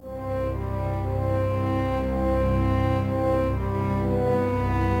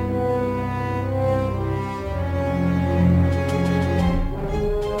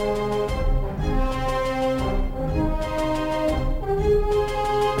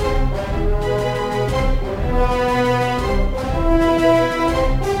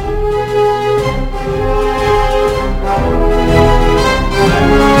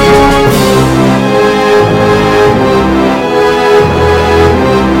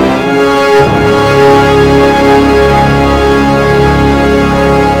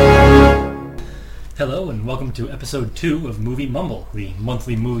welcome to episode 2 of Movie Mumble, the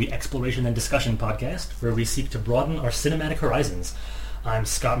monthly movie exploration and discussion podcast where we seek to broaden our cinematic horizons. I'm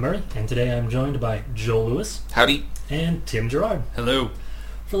Scott Murray, and today I'm joined by Joel Lewis. Howdy. And Tim Gerard. Hello.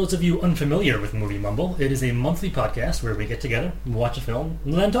 For those of you unfamiliar with Movie Mumble, it is a monthly podcast where we get together, watch a film,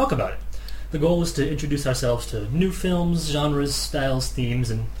 and then talk about it. The goal is to introduce ourselves to new films, genres, styles, themes,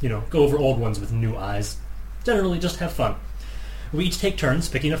 and, go over old ones with new eyes. Generally, just have fun. We each take turns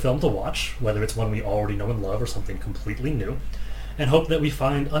picking a film to watch, whether it's one we already know and love or something completely new, and hope that we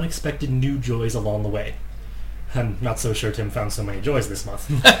find unexpected new joys along the way. I'm not so sure Tim found so many joys this month.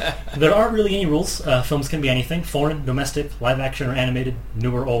 There aren't really any rules. Films can be anything: foreign, domestic, live action or animated,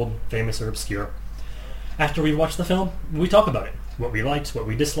 new or old, famous or obscure. After we watch the film, we talk about it. What we liked, what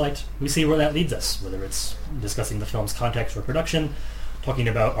we disliked. We see where that leads us, whether it's discussing the film's context or production, talking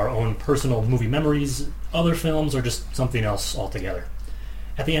about our own personal movie memories, other films, or just something else altogether.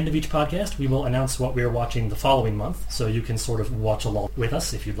 At the end of each podcast, we will announce what we are watching the following month, so you can sort of watch along with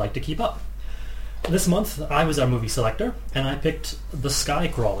us if you'd like to keep up. This month, I was our movie selector, and I picked The Sky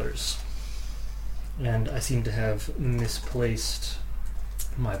Crawlers. And I seem to have misplaced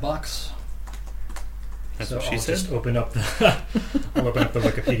my box. That's so what she I'll said? just open up the I'll open up the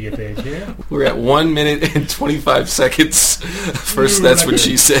Wikipedia page here. We're at 1 minute and 25 seconds. First, that's what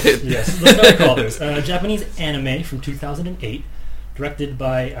she said. Yes, The Sky Crawlers, a Japanese anime from 2008, directed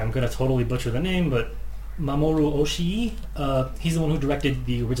by, I'm going to totally butcher the name, but Mamoru Oshii. He's the one who directed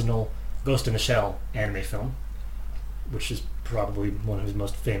the original Ghost in the Shell anime film, which is probably one of his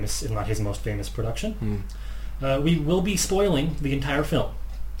most famous, if not his most famous production. We will be spoiling the entire film.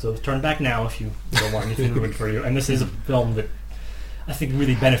 So turn back now if you don't want anything ruined for you. And this is a film that I think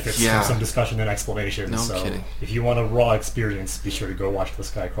really benefits from some discussion and explanation. No kidding. If you want a raw experience, be sure to go watch The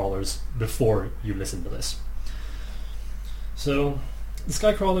Sky Crawlers before you listen to this. So, The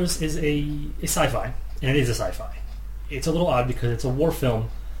Sky Crawlers is a sci-fi, and it is a sci-fi. It's a little odd because it's a war film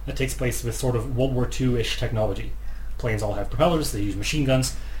that takes place with sort of World War II-ish technology. Planes all have propellers, they use machine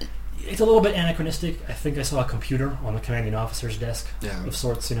guns. It's a little bit anachronistic. I think I saw a computer on the commanding officer's desk of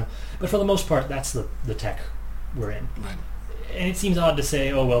sorts, But for the most part, that's the tech we're in. Right. And it seems odd to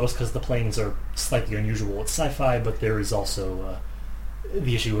say, oh, well, just because the planes are slightly unusual, it's sci-fi, but there is also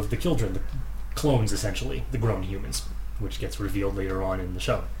the issue of the children, the clones, essentially, the grown humans, which gets revealed later on in the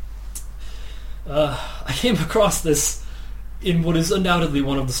show. I came across this in what is undoubtedly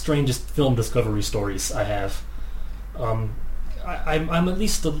one of the strangest film discovery stories I have. I'm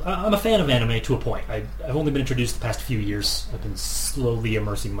a fan of anime to a point. I've only been introduced the past few years. I've been slowly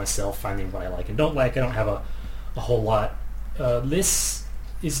immersing myself, finding what I like and don't like. I don't have a whole lot. This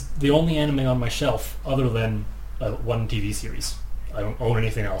is the only anime on my shelf other than one TV series. I don't own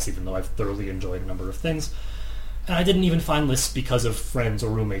anything else, even though I've thoroughly enjoyed a number of things. And I didn't even find this because of friends or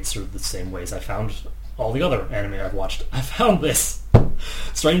roommates or the same ways I found all the other anime I've watched. I found this,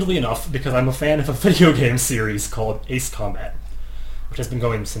 strangely enough, because I'm a fan of a video game series called Ace Combat, which has been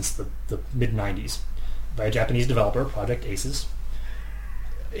going since the mid-90s, by a Japanese developer, Project Aces.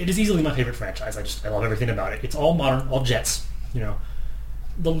 It is easily my favorite franchise. I love everything about it. It's all modern, all jets,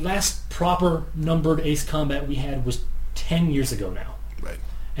 The last proper numbered Ace Combat we had was 10 years ago now. Right.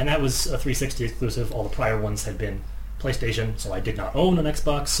 And that was a 360 exclusive. All the prior ones had been PlayStation, so I did not own an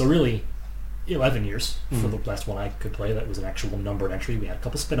Xbox. So really, 11 years for the last one I could play. That was an actual numbered entry. We had a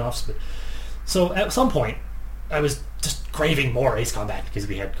couple spin-offs. So at some point, I was just craving more Ace Combat because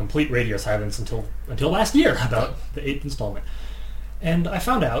we had complete radio silence until last year about the 8th installment. And I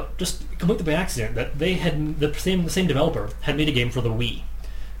found out, just completely by accident, that they had the same developer had made a game for the Wii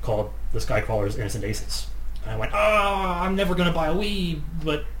called The Sky Crawlers Innocent Aces. And I went, I'm never going to buy a Wii,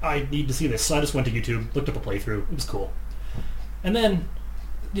 but I need to see this. So I just went to YouTube, looked up a playthrough. It was cool. And then,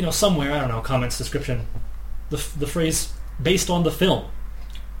 somewhere, I don't know, comments, description, the phrase, based on the film,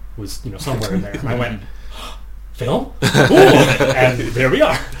 was, somewhere in there. And I went, film? Ooh! And there we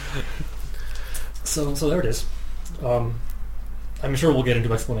are. So there it is. I'm sure we'll get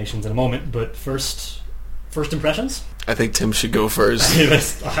into explanations in a moment, but first impressions? I think Tim should go first.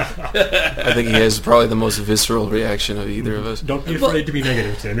 I think he has probably the most visceral reason of either of us. Don't be afraid to be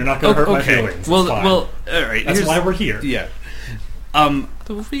negative, Tim. You're not going to hurt my feelings. Well, all right. That's why we're here. Yeah.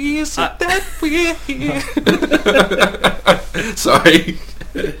 The reason that we're here. Sorry.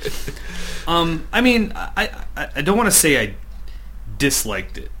 I mean, I don't want to say I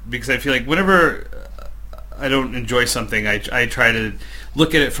disliked it, because I feel like whenever I don't enjoy something, I try to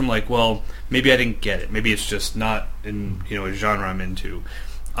look at it from like, well, maybe I didn't get it. Maybe it's just not in a genre I'm into.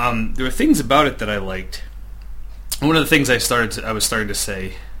 There were things about it that I liked. One of the things I was starting to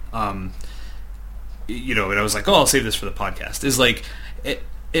say, and I was like, oh, I'll save this for the podcast, is like,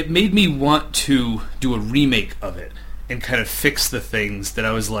 it made me want to do a remake of it and kind of fix the things that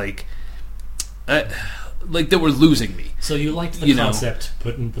I was like that were losing me. So you liked the concept,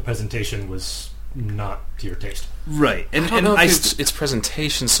 but the presentation was not to your taste. Right. And I don't know if it's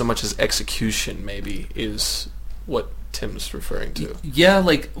presentation so much as execution, maybe, is what Tim's referring to. Yeah,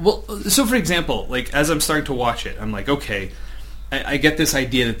 so for example, as I'm starting to watch it, I'm like, okay, I get this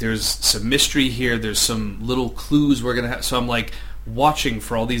idea that there's some mystery here, there's some little clues we're going to have, so I'm like, watching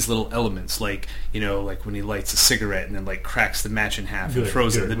for all these little elements, like when he lights a cigarette and then cracks the match in half and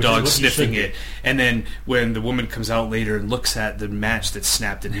throws it, the dog sniffing it, and then when the woman comes out later and looks at the match that's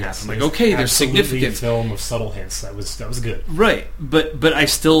snapped in half, I'm like, okay, there's significant film of subtle hints. That was good, right? But I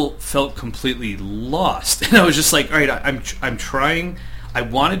still felt completely lost, and I was just like, all right, I'm trying. I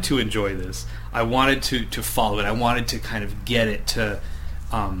wanted to enjoy this. I wanted to follow it. I wanted to kind of get it to.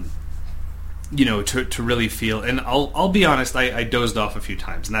 To really feel, and I'll be honest, I dozed off a few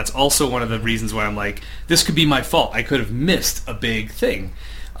times, and that's also one of the reasons why I'm like, this could be my fault. I could have missed a big thing,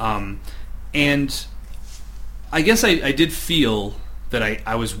 and I guess I did feel that I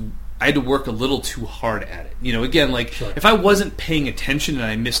had to work a little too hard at it. Again, sure. If I wasn't paying attention and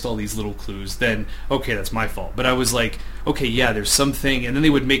I missed all these little clues, then okay, that's my fault. But I was like, okay, yeah, there's something, and then they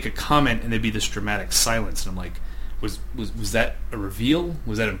would make a comment, and there'd be this dramatic silence, and I'm like, Was that a reveal?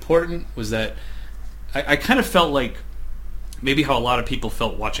 Was that important? Was that... I kind of felt like maybe how a lot of people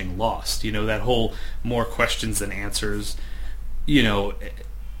felt watching Lost, that whole more questions than answers,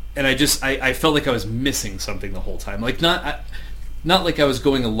 and I felt like I was missing something the whole time. Not like I was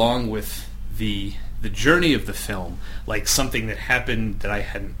going along with the journey of the film, like something that happened that I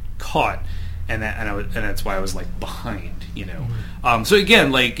hadn't caught, and that's why I was behind, Mm-hmm. So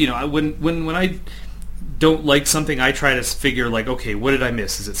again, when I don't like something, I try to figure okay, what did I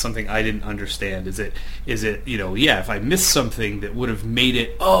miss? Is it something I didn't understand? Is it if I missed something that would have made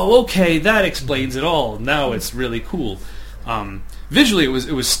it, okay, that explains it all. Now it's really cool. Visually,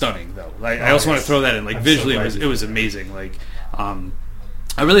 it was stunning though. I also want to throw that in. Visually, it was amazing.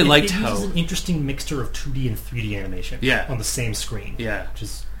 I really liked how it uses an interesting mixture of 2D and 3D animation. Yeah. On the same screen. Yeah, which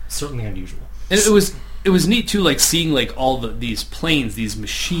is certainly unusual. And it was neat too, seeing all these planes, these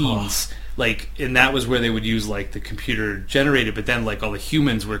machines. And that was where they would use the computer generated, but then all the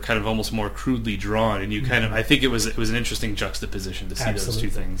humans were kind of almost more crudely drawn, and you kind of, I think it was an interesting juxtaposition to see Absolutely.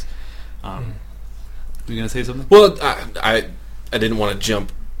 Those two things. You gonna say something? Well, I didn't want to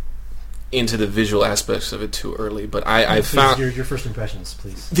jump into the visual aspects of it too early, but I found your first impressions,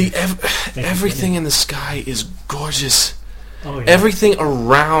 please. Everything in the sky is gorgeous. Oh, yeah. Everything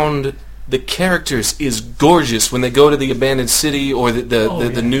around the characters is gorgeous when they go to the abandoned city or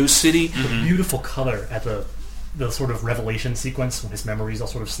the new city. The beautiful color at the sort of revelation sequence when his memories all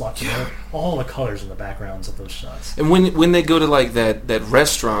sort of slot together. All the colors in the backgrounds of those shots. And when they go to that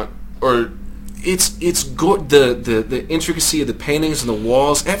restaurant, or the intricacy of the paintings and the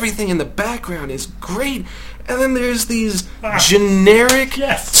walls, everything in the background is great. And then there's these generic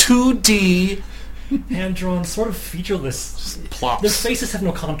 2D hand-drawn, sort of featureless plops. Their faces have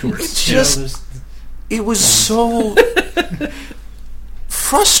no contours. It was so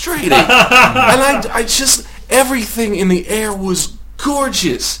frustrating. And I just... Everything in the air was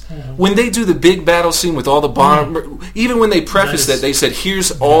gorgeous. When they do the big battle scene with all the bomb... Even when they preface that, they said,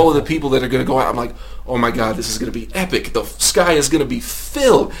 here's all of the people that are going to go out. I'm like, oh my God, this is going to be epic. The sky is going to be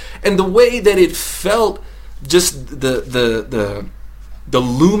filled. And the way that it felt, just the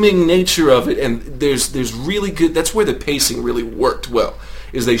looming nature of it, and there's really good... That's where the pacing really worked well,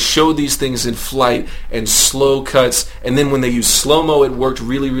 is they showed these things in flight and slow cuts, and then when they used slow-mo, it worked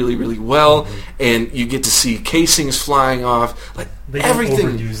really, really, really well, and you get to see casings flying off. They everything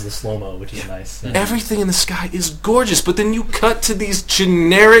don't overuse the slow-mo, which is nice. Yeah. Everything in the sky is gorgeous, but then you cut to these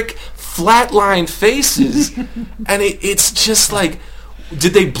generic flatline faces, and it's just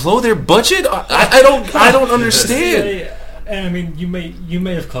did they blow their budget? I don't understand. And I mean, you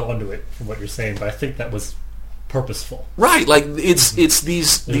may have caught onto it from what you're saying, but I think that was purposeful. Right, it's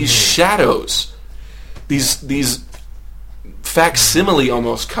these shadows, these facsimile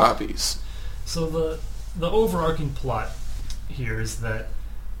almost copies. So the overarching plot here is that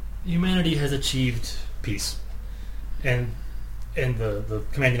humanity has achieved peace, and the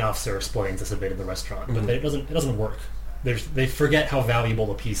commanding officer explains this a bit in the restaurant, but it doesn't work. They forget how valuable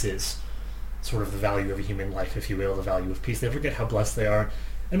the peace is. Sort of the value of a human life, if you will, the value of peace. They forget how blessed they are.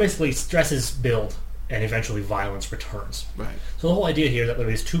 And basically, stresses build, and eventually violence returns. Right. So the whole idea here is that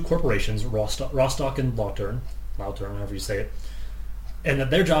there is two corporations, Rostock and Lautern, however you say it, and that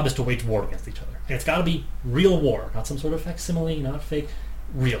their job is to wage war against each other. And it's got to be real war, not some sort of facsimile, not fake.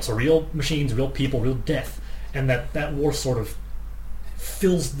 Real. So real machines, real people, real death. And that war sort of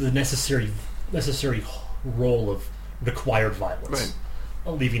fills the necessary role of required violence,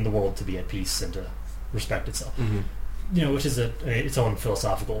 leaving the world to be at peace and to respect itself. Which is its own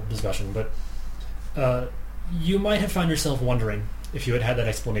philosophical discussion. But you might have found yourself wondering if you had that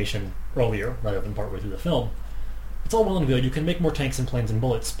explanation earlier, rather than partway through the film. It's all well and good. You can make more tanks and planes and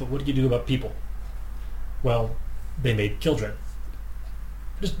bullets, but what do you do about people? Well, they made children.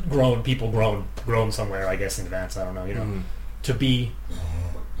 Just grown somewhere, I guess, in advance. I don't know. To be,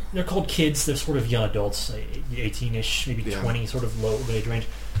 they're called kids. They're sort of young adults, 18-ish, maybe 20, sort of low age range,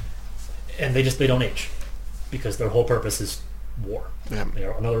 and they don't age because their whole purpose is war. Yeah. They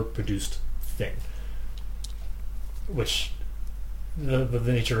are another produced thing, which the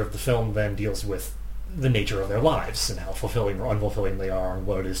nature of the film then deals with the nature of their lives and how fulfilling or unfulfilling they are, and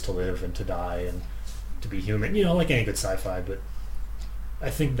what it is to live and to die and to be human. Like any good sci-fi, but I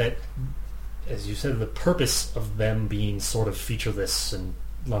think that, as you said, the purpose of them being sort of featureless and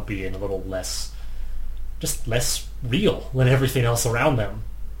lumpy and a little less real than everything else around them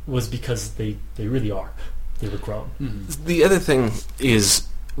was because they really are. They were grown. The other thing is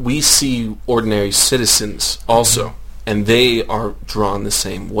we see ordinary citizens also, and they are drawn the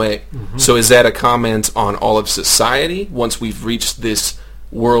same way. So is that a comment on all of society once we've reached this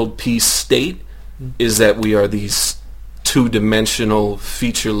world peace state? Is that we are these two-dimensional,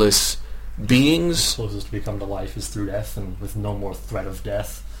 featureless beings? The closest we come to life is through death, and with no more threat of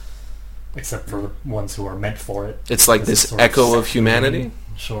death, except for the ones who are meant for it. It's like this echo of humanity?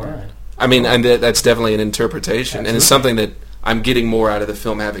 Sure. I mean, and that's definitely an interpretation, and it's something that I'm getting more out of the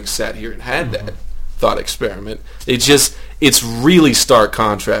film having sat here and had that thought experiment. It's really stark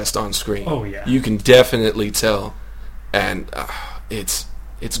contrast on screen. Oh, yeah. You can definitely tell, and it's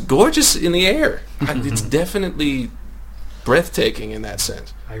gorgeous in the air. It's definitely breathtaking in that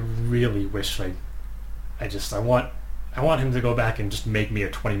sense. I really wish I want him to go back and just make me a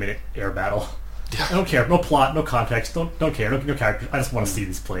 20-minute air battle. Yeah. I don't care. No plot, no context. Don't care. No characters. I just want to see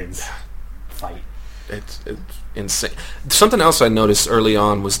these planes fight. It's insane. Something else I noticed early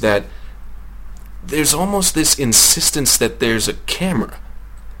on was that there's almost this insistence that there's a camera.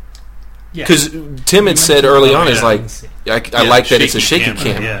 Because Tim had said early on, is like, I like that it's a shaky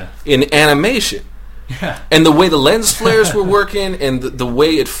camera. In animation. Yeah. And the way the lens flares were working and the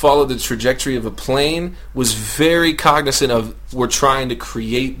way it followed the trajectory of a plane was very cognizant of, we're trying to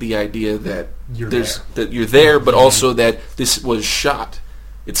create the idea that you're there, but also that this was shot.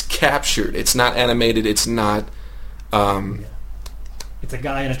 It's captured. It's not animated. It's not... It's a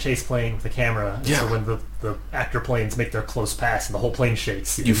guy in a chase plane with a camera. So when the actor planes make their close pass and the whole plane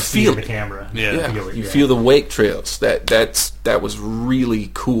shakes, you feel the camera. You feel the wake trails. That was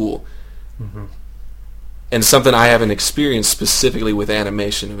really cool. And something I haven't experienced specifically with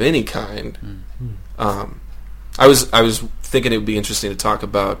animation of any kind. I was thinking it would be interesting to talk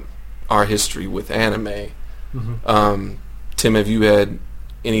about our history with anime. Tim, have you had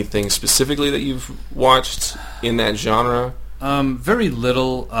anything specifically that you've watched in that genre? Very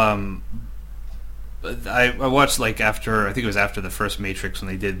little. I watched after, I think it was after the first Matrix when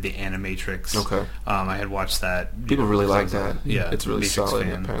they did the Animatrix. Okay. I had watched that. People really like that. Yeah, it's really Matrix solid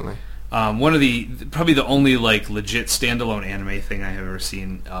fan. Apparently. One of probably the only legit standalone anime thing I have ever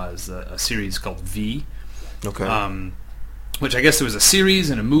seen is a series called V. Okay. Which I guess there was a series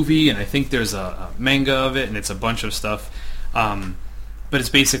and a movie, and I think there's a manga of it, and it's a bunch of stuff. But it's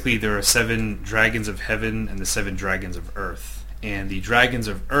basically there are 7 dragons of heaven and the 7 dragons of earth, and the dragons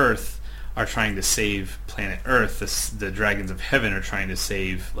of earth are trying to save planet Earth. The dragons of heaven are trying to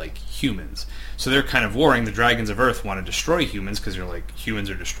save humans. So they're kind of warring. The dragons of Earth want to destroy humans because they're humans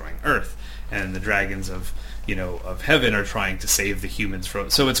are destroying Earth, and the dragons of heaven are trying to save the humans from.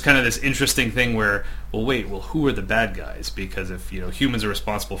 So it's kind of this interesting thing where, who are the bad guys? Because if humans are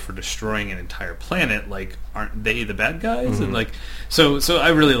responsible for destroying an entire planet, aren't they the bad guys? And so I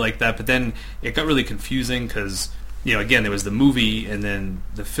really like that. But then it got really confusing because again there was the movie and then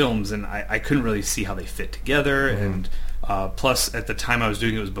the films, and I couldn't really see how they fit together. And plus, at the time I was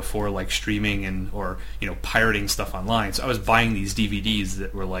doing it was before streaming or pirating stuff online. So I was buying these DVDs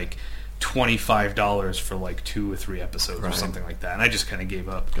that were $25 for 2 or 3 episodes or something like that, and I just kind of gave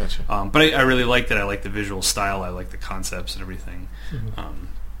up. Gotcha. But I really liked it. I liked the visual style. I liked the concepts and everything.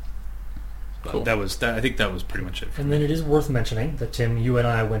 Cool. I think that was pretty much it. And then it is worth mentioning that Tim, you and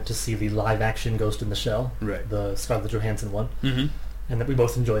I went to see the live-action Ghost in the Shell, right? The Scarlett Johansson one, and that we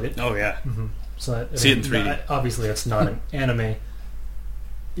both enjoyed it. Oh yeah. So see it in 3D. Obviously, it's not an anime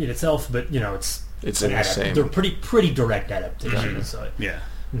in itself, but it's in the same. They're pretty direct adaptations. So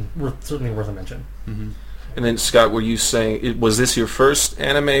certainly worth a mention. And then Scott, were you saying was this your first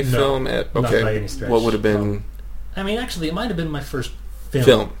anime film? Not by any stretch. What would have been? I mean, actually, it might have been my first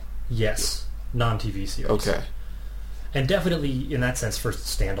Film. Yes. Non-TV series. Okay. And definitely, in that sense, first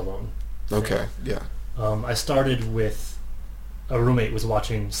standalone thing. Okay, yeah. I started with a roommate was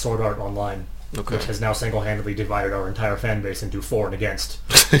watching Sword Art Online, Okay. which has now single-handedly divided our entire fan base into for and against.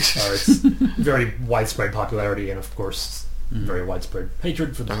 It's very widespread popularity and, of course, very widespread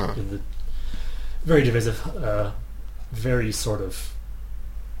hatred for the very divisive, very sort of...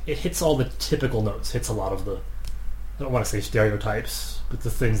 It hits all the typical notes, hits a lot of the... I don't want to say stereotypes, but the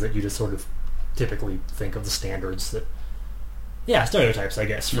things that you just sort of typically think of, the standards that... Yeah, stereotypes, I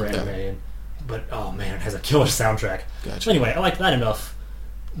guess, for anime. But, oh man, it has a killer soundtrack. Gotcha. So anyway, I liked that enough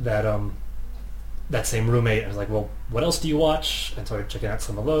that that same roommate, I was like, well, what else do you watch? And started checking out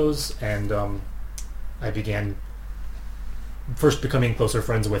some of those, and I began first becoming closer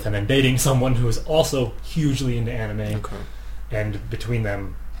friends with and then dating someone who was also hugely into anime. Okay. And between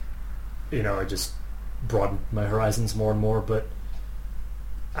them, I just broadened my horizons more and more, but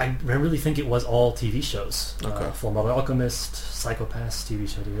I really think it was all TV shows. Okay. Fullmetal Alchemist, Psycho-Pass TV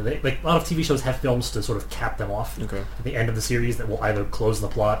show. A lot of TV shows have films to sort of cap them off Okay. at the end of the series that will either close the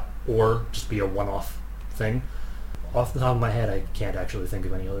plot or just be a one-off thing. Off the top of my head, I can't actually think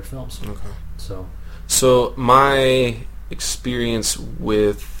of any other films. Okay. So my experience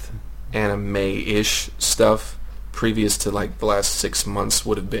with anime-ish stuff previous to like the last 6 months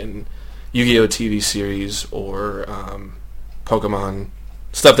would have been Yu-Gi-Oh! TV series or Pokemon,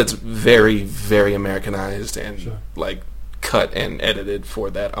 stuff that's very, very Americanized and like cut and edited for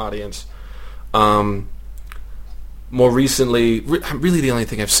that audience. More recently, really the only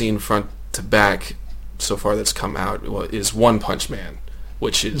thing I've seen front to back so far that's come out is One Punch Man,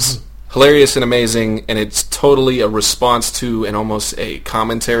 which is hilarious and amazing, and it's totally a response to and almost a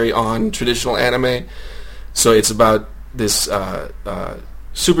commentary on traditional anime. So it's about this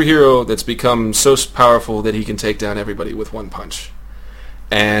superhero that's become so powerful that he can take down everybody with one punch.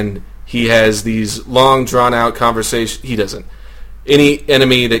 And he has these long, drawn-out conversations. He doesn't. Any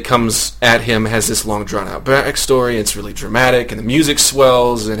enemy that comes at him has this long, drawn-out backstory. It's really dramatic, and the music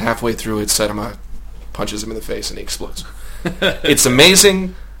swells, and halfway through it, Saitama punches him in the face, and he explodes. It's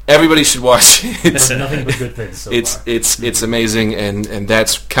amazing. Everybody should watch it. It's nothing but good things so far. It's amazing, and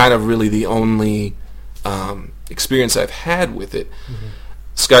that's kind of really the only experience I've had with it. Mm-hmm.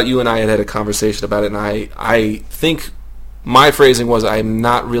 Scott, you and I had a conversation about it, and I think my phrasing was I'm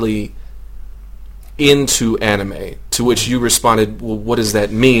not really into anime, to which you responded, well, what does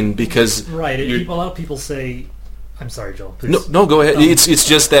that mean? Because a lot of people say, I'm sorry, Joel. Please. No, go ahead. It's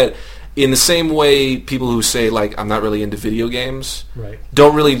just that in the same way people who say, like, I'm not really into video games,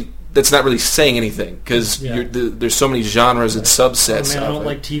 don't really... That's not really saying anything, because there's so many genres and subsets. Oh, man, I don't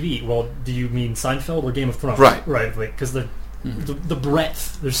like TV. Well, do you mean Seinfeld or Game of Thrones? Right. Because the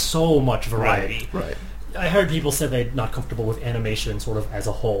breadth, there's so much variety. Right. I heard people say they're not comfortable with animation sort of as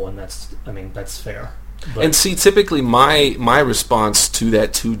a whole, and that's fair. But and see, typically my response to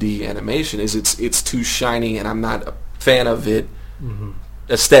that 2D animation is it's too shiny, and I'm not a fan of it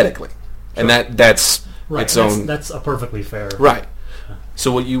aesthetically. Sure. And that's its own... That's a perfectly fair... Right.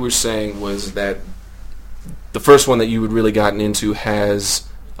 So what you were saying was that the first one that you had really gotten into has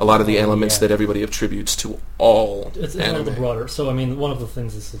a lot of the elements that everybody attributes to all it's anime. One of the broader. So, I mean, one of the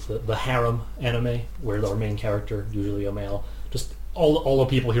things is the harem anime, where our main character, usually a male, just all the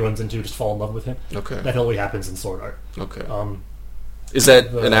people he runs into just fall in love with him. Okay. That only happens in Sword Art. Okay. Is that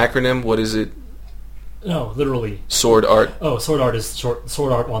an acronym? What is it? No, literally. Sword Art? Oh, Sword Art is short.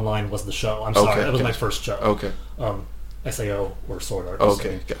 Sword Art Online was the show. I'm sorry. That was my first show. Okay. SAO or Sword Art.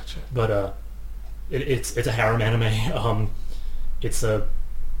 Okay, gotcha. But it's a harem anime. It's a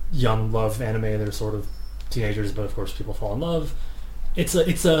young love anime. They're sort of teenagers, but of course people fall in love. It's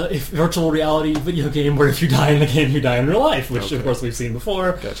a virtual reality video game where if you die in the game, you die in real life, which of course we've seen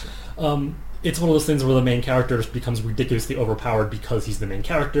before. Gotcha. It's one of those things where the main character becomes ridiculously overpowered because he's the main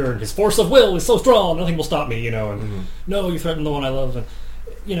character, and his force of will is so strong, nothing will stop me, and no, you threaten the one I love, and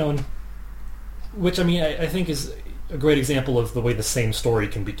and which I think is a great example of the way the same story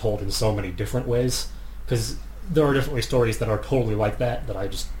can be told in so many different ways, because there are definitely stories that are totally like that I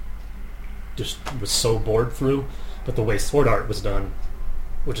just was so bored through, but the way Sword Art was done,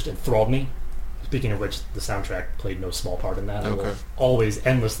 which just enthralled me. Speaking of which, the soundtrack played no small part in that. I will always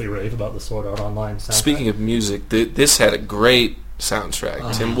endlessly rave about the Sword Art Online soundtrack. Speaking of music, this had a great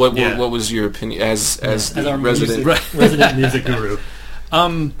soundtrack. Tim, what was your opinion as the resident music guru?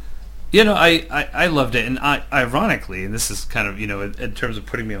 I loved it, and ironically, and this is kind of, in terms of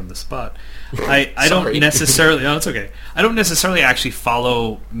putting me on the spot, I don't necessarily... No, it's okay. I don't necessarily actually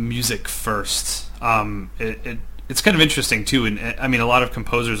follow music first. it's kind of interesting too, and I mean, a lot of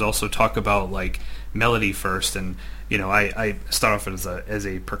composers also talk about like melody first, and you know, I start off as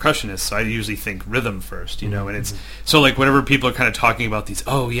a percussionist, so I usually think rhythm first, you know, and it's so like whenever people are kind of talking about these,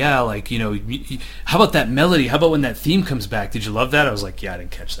 oh yeah, like, you know, how about that melody? How about when that theme comes back? Did you love that? I was like, yeah, I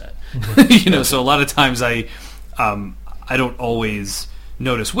didn't catch that, you know. So a lot of times I don't always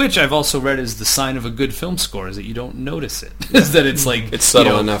notice, which I've also read is the sign of a good film score, is that you don't notice it, is that it's like it's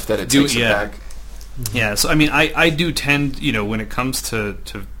subtle enough that it takes it back. Yeah, so I mean, I do tend, you know, when it comes to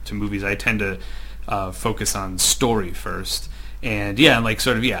movies, I tend to focus on story first, and like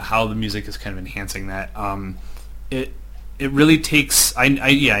sort of how the music is kind of enhancing that. It really takes.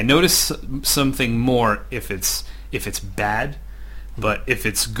 I notice something more if it's bad, but if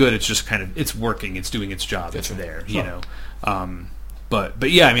it's good, it's just kind of it's working, it's doing its job, it's there, you know.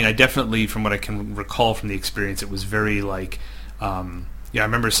 But yeah, I mean, I definitely, from what I can recall from the experience, it was very like. I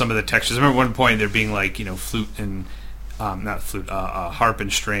remember some of the textures. I remember one point there being like, you know, flute and not flute, harp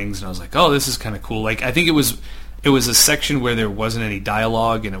and strings, and I was like, oh, this is kind of cool. Like, I think it was a section where there wasn't any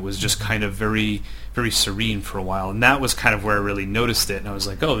dialogue, and it was just kind of very, very serene for a while, and that was kind of where I really noticed it. And I was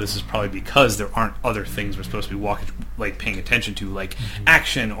like, oh, this is probably because there aren't other things we're supposed to be paying attention to, like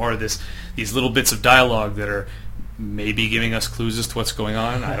action or these little bits of dialogue that are maybe giving us clues as to what's going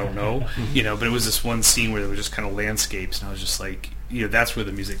on. I don't know, you know. But it was this one scene where there was just kind of landscapes, and I was just like, you know, that's where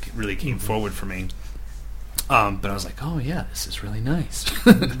the music really came forward for me. But I was like, oh yeah, this is really nice.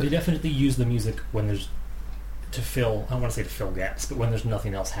 They definitely use the music when there's I don't want to say to fill gaps, but when there's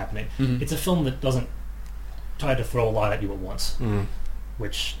nothing else happening. It's a film that doesn't try to throw a lot at you at once,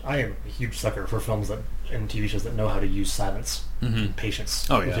 which I am a huge sucker for films and TV shows that know how to use silence and patience,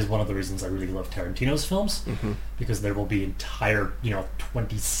 which is one of the reasons I really love Tarantino's films, because there will be entire,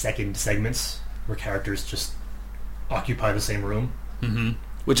 20-second segments where characters just occupy the same room.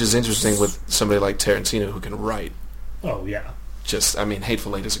 Which is interesting with somebody like Tarantino who can write. Oh, yeah.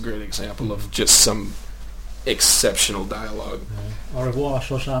 Hateful Eight is a great example of just some exceptional dialogue. Au revoir,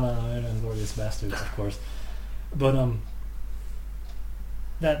 Shoshana, and Glorious Bastards, of course. But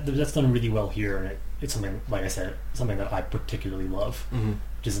that's done really well here, and it's something, like I said, something that I particularly love,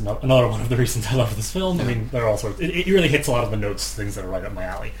 which is another one of the reasons I love this film. I mean, there are all sorts. It really hits a lot of the notes, things that are right up my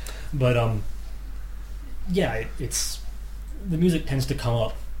alley. But it's the music tends to come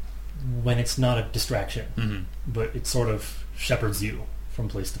up when it's not a distraction, but it sort of shepherds you from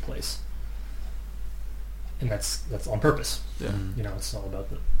place to place, and that's on purpose. Yeah, it's all about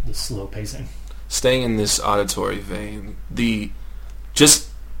the slow pacing. Staying in this auditory vein, the just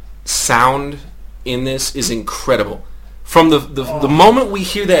sound in this is incredible. From the moment we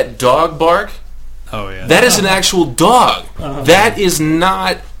hear that dog bark, that is an actual dog. That is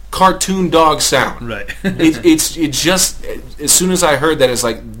not cartoon dog sound. Right. it just, as soon as I heard that, it's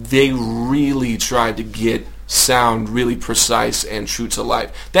like they really tried to get sound really precise and true to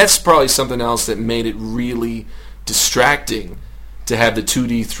life. That's probably something else that made it really distracting to have the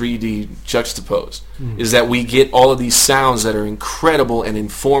 2D, 3D juxtaposed, is that we get all of these sounds that are incredible and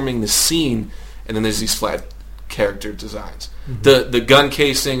informing the scene, and then there's these flat character designs. The gun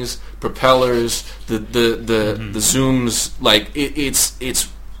casings, propellers, the zooms, like it's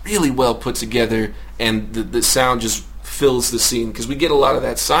really well put together, and the sound just fills the scene, because we get a lot of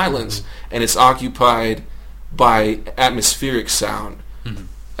that silence, and it's occupied by atmospheric sound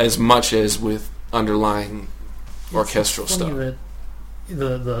as much as with underlying orchestral stuff.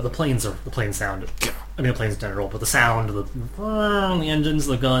 The planes are the plane sound. I mean, the planes in general, but the sound, the engines,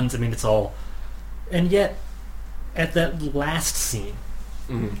 the guns. I mean, it's all. And yet, at that last scene,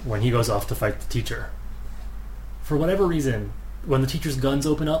 when he goes off to fight the teacher, for whatever reason, when the teacher's guns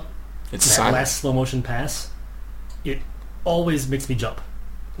open up, it's that silent. Last slow motion pass, it always makes me jump,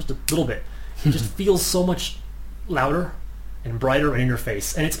 just a little bit. It just feels so much louder and brighter and in your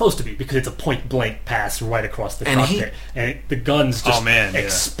face, and it's supposed to be, because it's a point blank pass right across the cockpit, and the guns just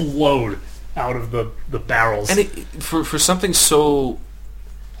explode out of the barrels. And for something so,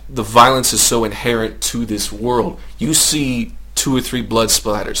 the violence is so inherent to this world. You see 2 or 3 blood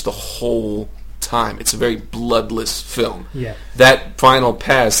splatters the whole time. It's a very bloodless film. Yeah. That final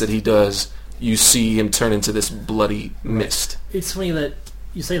pass that he does, you see him turn into this bloody mist. It's funny that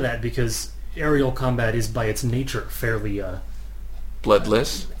you say that, because aerial combat is by its nature fairly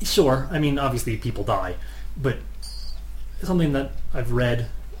bloodless? Sure. I mean, obviously people die, but something that I've read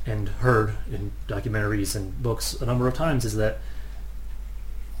and heard in documentaries and books a number of times is that,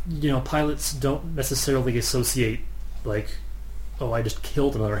 pilots don't necessarily associate, like, oh, I just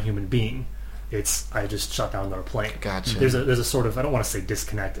killed another human being. It's, I just shot down another plane. Gotcha. There's a sort of, I don't want to say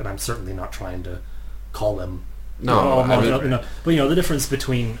disconnect, and I'm certainly not trying to call them... No, but the difference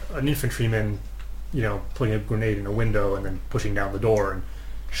between an infantryman putting a grenade in a window and then pushing down the door and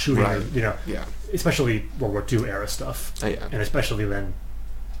shooting, Right. Yeah. especially World War II era stuff. Yeah. And especially then,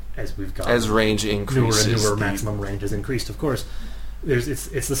 as we've got As range increases, newer and newer maximum range has increased, of course.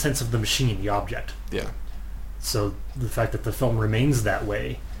 It's the sense of the machine, the object. Yeah. So the fact that the film remains that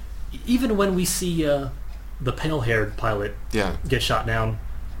way, even when we see the pale-haired pilot Yeah. get shot down,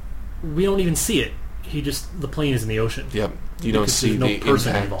 we don't even see it. The plane is in the ocean. Yep. You don't Because see there's the no person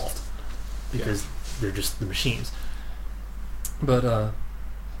impact. involved because they're just the machines. But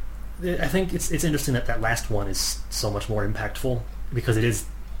I think it's interesting that last one is so much more impactful because it is.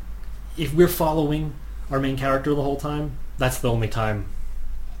 If we're following our main character the whole time, that's the only time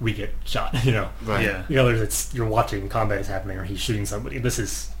we get shot. Right. Yeah. You're watching combat is happening or he's shooting somebody. This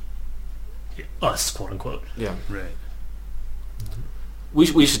is us, quote unquote. Yeah. Right.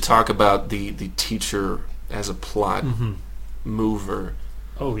 We should talk about the teacher as a plot mover.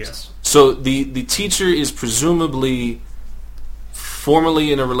 Oh yes. So the teacher is presumably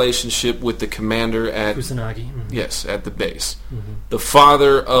formerly in a relationship with the commander at Kusanagi. yes, at the base. The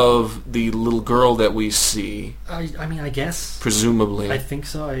father of the little girl that we see, I mean, I guess. presumably. I think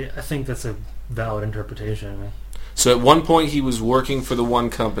so. I think that's a valid interpretation. So at one point he was working for the one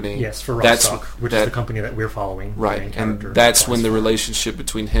company. Yes, for That's- Rostock, which is the company that we're following. the main Right, and character that's applies when the for. relationship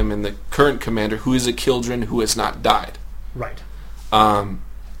between him and the current commander, who is a Kildren who has not died. Right.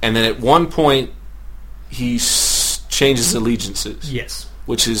 And then at one point he changes allegiases, Yes.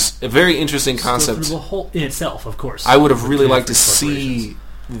 which is a very interesting So concept. through the whole in itself, of course. I would have with really two liked to different see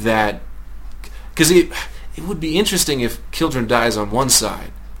that, because it would be interesting if Kildren dies on one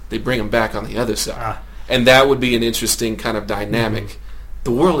side, they bring him back on the other side, Ah. and that would be an interesting kind of dynamic.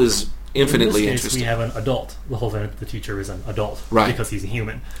 The world is infinitely in this case, interesting. we have an adult. The whole thing, the teacher is an adult, Right. Because he's a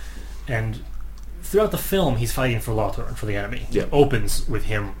human, and throughout the film, he's fighting for Lothar, for the enemy. Yeah. It opens with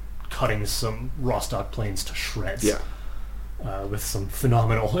him cutting some Rostock planes to shreds. Yeah, With some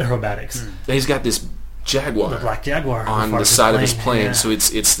phenomenal aerobatics. and he's got this Jaguar The Black Jaguar on part the side of his plane, yeah. so it's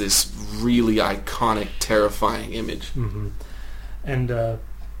this really iconic, terrifying image. And the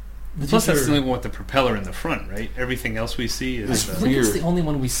Plus, teacher- that's the only one with the propeller in the front, right? Everything else we see I is. think it's weird. the only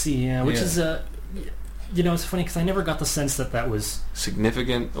one we see, which Yeah. is it's funny because I never got the sense that was.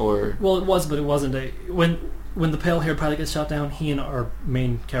 Significant, or Well, it was, but it wasn't. When the pale-haired pilot gets shot down, he and our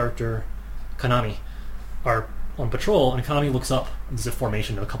main character, Kanami, are on patrol, and Kanami looks up. There's a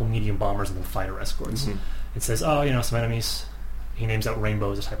formation of a couple medium bombers and then fighter escorts. It says, some enemies. He names out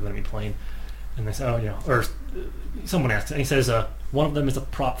Rainbow as a type of enemy plane. And they say, or someone asks, and he says, one of them is a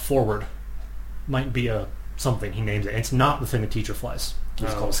prop forward. Might be a something, he names it. And it's not the thing the teacher flies.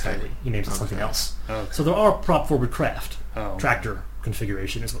 It's called okay. Skyly. He names it something Okay. else. Okay. So there are prop forward craft. Oh. Tractor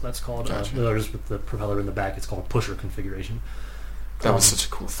configuration is what that's called. Gotcha. The others with the propeller in the back, it's called a pusher configuration. that was such a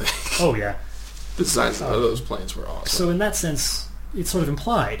cool thing. Oh, yeah. The designs of those planes were awesome. So in that sense, it's sort of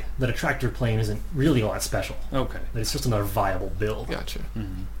implied that a tractor plane isn't really all that special. Okay. That it's just another viable build. Gotcha.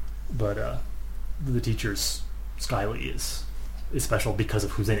 But the teacher's Skyly is special because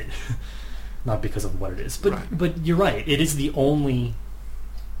of who's in it, not because of what it is. But Right. but you're right. It is the only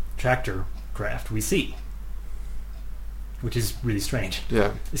tractor craft we see, which is really strange.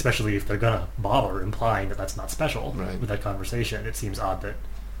 Yeah. Especially if they're gonna bother implying that that's not special Right. with that conversation. It seems odd that.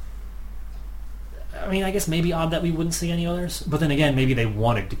 I mean, I guess maybe odd that we wouldn't see any others, but then again, maybe they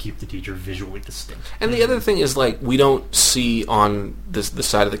wanted to keep the teacher visually distinct. And the other thing is, like, we don't see on the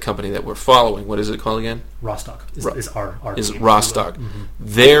side of the company that we're following. What is it called again? Rostock is our Is team, Rostock. if you will.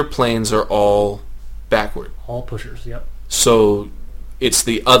 Their planes are all backward. All pushers. Yep. So it's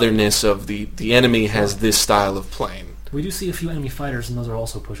the otherness of the enemy has this style of plane. We do see a few enemy fighters, and those are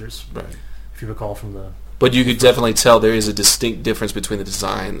also pushers. Right. If you recall from the... But you could definitely tell there is a distinct difference between the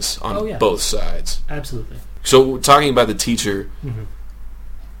designs on Oh, yeah. both sides. Absolutely. So talking about the teacher,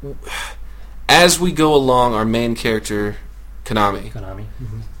 as we go along, our main character, Konami, Konami.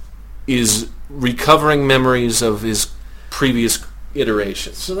 is recovering memories of his previous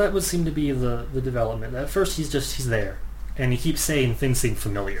iterations. So that would seem to be the development. At first, he's there, and he keeps saying things seem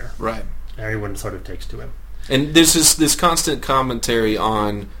familiar. Right. Everyone sort of takes to him. And there's this constant commentary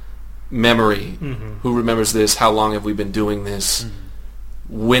on memory. Who remembers this? How long have we been doing this?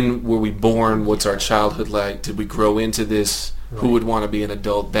 When were we born? What's our childhood like? Did we grow into this? Who Right. would want to be an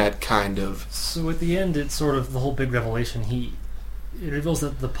adult? That kind of... So at the end, it's sort of the whole big revelation. It reveals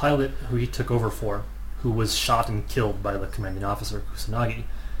that the pilot who he took over for, who was shot and killed by the commanding officer, Kusanagi,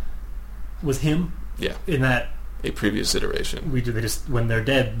 was him. Yeah. In that A previous iteration. when they're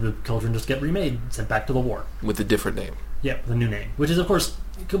dead, the children just get remade, sent back to the war. With a different name. Yeah, with a new name, which is of course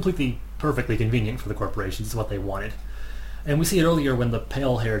completely perfectly convenient for the corporations. It's what they wanted. And we see it earlier when the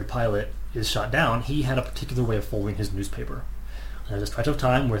pale-haired pilot is shot down, he had a particular way of folding his newspaper. There's a stretch of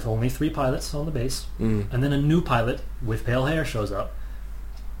time with only 3 pilots on the base, and then a new pilot with pale hair shows up,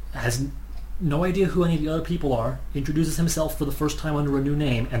 has no idea who any of the other people are, introduces himself for the first time under a new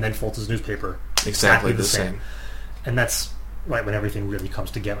name, and then folds his newspaper. Exactly the same. And that's right when everything really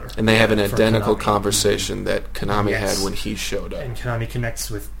comes together. And they have an for identical Konami. conversation that Konami had when he showed up. And Konami connects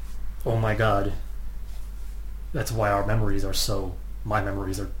with, oh my god, that's why my memories are so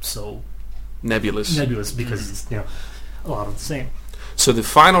Nebulous. because it's, a lot of the same. So the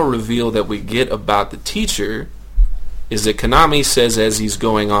final reveal that we get about the teacher is that Konami says as he's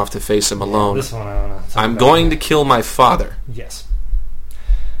going off to face him alone, This one I don't know. I'm going to kill my father. Yes.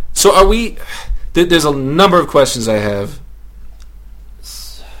 So are we... There's a number of questions I have.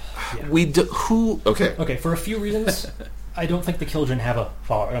 Yeah. Okay. Okay, for a few reasons, I don't think the children have a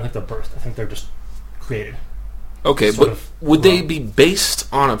father. I don't think they're birthed. I think they're just created. Okay, but would they be based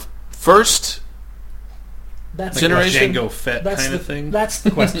on a first That's generation? Jango Fett kind of thing? That's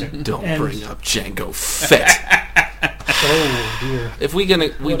the question. Don't bring up Jango Fett. Oh, dear. If we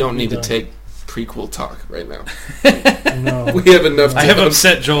What don't have need we to take prequel talk right now. No. We have enough. I have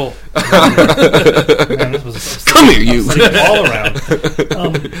upset Joel. Man, this was Come here, you. all around.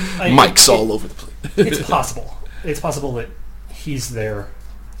 Mike's all over the place. It's possible. It's possible that he's their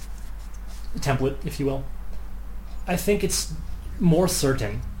template, if you will. I think it's more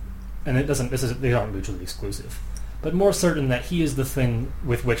certain, and they aren't mutually exclusive, but more certain that he is the thing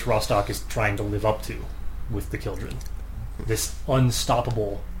with which Rostock is trying to live up to with the children. This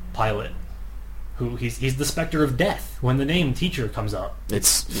unstoppable pilot who he's the specter of death when the name teacher comes up.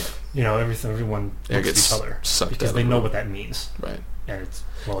 It's Everyone looks at each other because they know what that means. Right. And it's,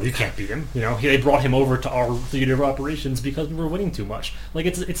 well, you can't beat him. They brought him over to our theater of operations because we were winning too much. Like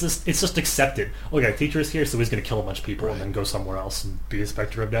it's just accepted. Okay, teacher is here, so he's going to kill a bunch of people and then go somewhere else and be a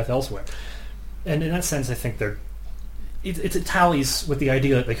specter of death elsewhere. And in that sense, I think it tallies with the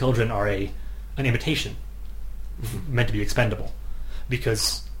idea that the children are an imitation, meant to be expendable,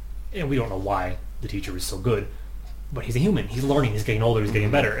 because we don't know why the teacher is so good, but he's a human. He's learning. He's getting older. He's getting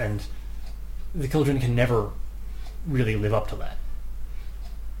better, and the children can never really live up to that.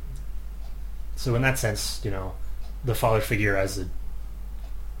 So in that sense, the father figure as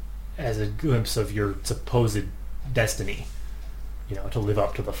a glimpse of your supposed destiny, to live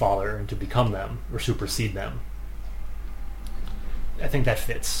up to the father and to become them or supersede them. I think that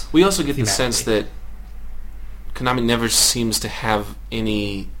fits. We also get the sense that Konami never seems to have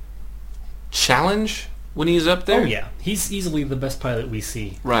any challenge when he's up there. Oh yeah, he's easily the best pilot we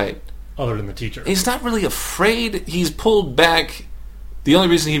see. Right. Other than the teacher. He's not really afraid. He's pulled back. The only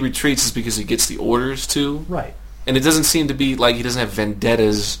reason he retreats is because he gets the orders to. Right. And it doesn't seem to be like he doesn't have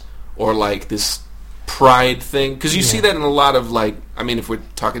vendettas or like this pride thing. Because you see that in a lot of if we're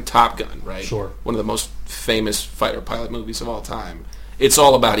talking Top Gun, right? Sure. One of the most famous fighter pilot movies of all time. It's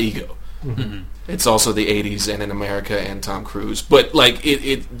all about ego. Mm-hmm. It's also the 80s and in America and Tom Cruise. But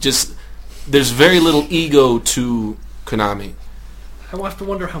it just... There's very little ego to Konami. I have to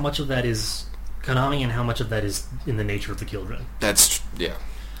wonder how much of that is Konami and how much of that is in the nature of the children. Yeah.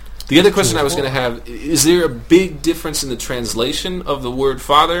 The other question I was going to have, is there a big difference in the translation of the word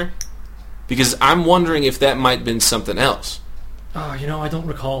father? Because I'm wondering if that might have been something else. Oh, I don't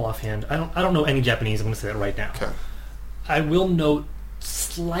recall offhand. I don't know any Japanese. I'm going to say that right now. Okay. I will note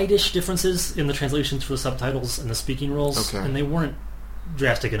slightish differences in the translations for the subtitles and the speaking roles, and they weren't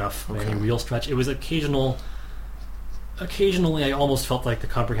drastic enough by any real stretch. It was occasionally I almost felt like the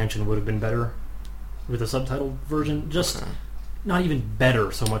comprehension would have been better with the subtitle version. Just not even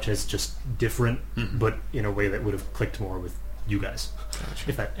better so much as just different, but in a way that would have clicked more with you guys. Gotcha.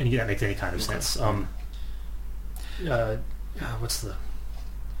 If that makes any kind of sense. What's the...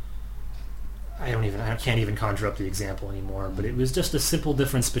 I can't even conjure up the example anymore, but it was just a simple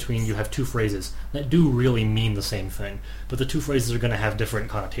difference between you have two phrases that do really mean the same thing, but the two phrases are going to have different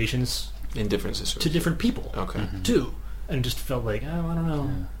connotations in differences to different people. Okay. Too. And just felt like, I don't know.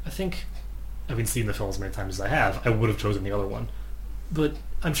 Yeah. I think, having seen the film as many times as I have, I would have chosen the other one. But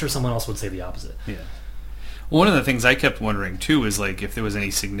I'm sure someone else would say the opposite. Yeah. Well, one of the things I kept wondering, too, is if there was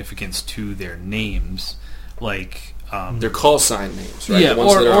any significance to their names, their call sign names, right? Yeah, the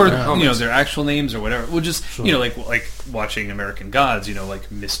ones or their actual names or whatever. Well, just like watching American Gods, like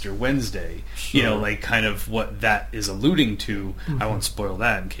Mr. Wednesday, kind of what that is alluding to. I won't spoil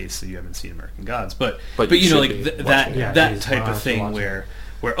that in case you haven't seen American Gods, but that type of thing where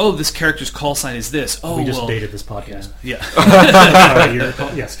this character's call sign is this. Oh, we just dated this podcast. Yeah.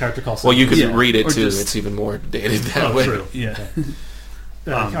 Yes, character call sign. Well, you could read it too. It's even more dated that way. True. Yeah.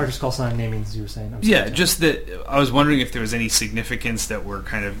 Character's call sign naming, as you were saying. Yeah, just that I was wondering if there was any significance that were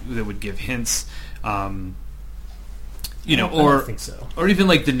that would give hints, I don't think so. Or even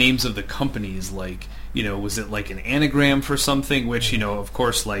like the names of the companies, like, was it like an anagram for something, which, of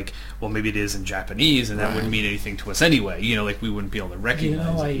course, like, well, maybe it is in Japanese, and that wouldn't mean anything to us anyway, like we wouldn't be able to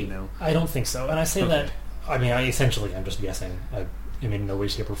recognize it, I don't think so, and I say that, I'm just guessing. I am in no way,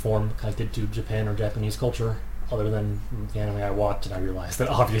 shape, or form connected to Japan or Japanese culture, other than the anime I watched, and I realized that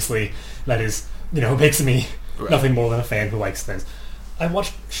obviously that is, makes me nothing more than a fan who likes things. I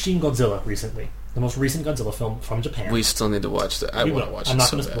watched Shin Godzilla recently, the most recent Godzilla film from Japan. We still need to watch that. I want to watch it. I'm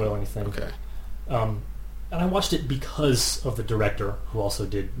not going to spoil anything. Okay. And I watched it because of the director, who also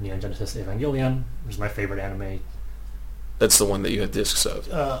did Neon Genesis Evangelion, which is my favorite anime. That's the one that you had discs of.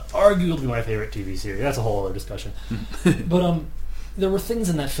 Arguably my favorite TV series. That's a whole other discussion. But there were things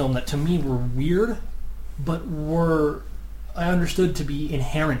in that film that to me were weird, but I understood to be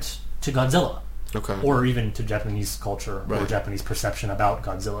inherent to Godzilla. Okay. Or even to Japanese culture or Japanese perception about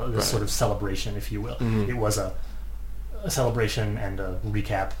Godzilla. This sort of celebration, if you will. It was a celebration and a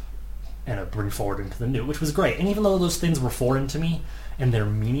recap and a bring forward into the new, which was great. And even though those things were foreign to me and their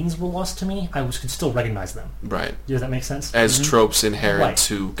meanings were lost to me, I could still recognize them. Right. Does that make sense? As tropes inherent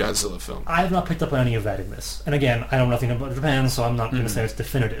to Godzilla film. I have not picked up on any of that in this. And again, I know nothing about Japan, so I'm not going to say it's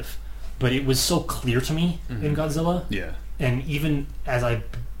definitive. But it was so clear to me in Godzilla. Yeah. And even as I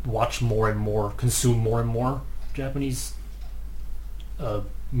watch more and more, consume more and more Japanese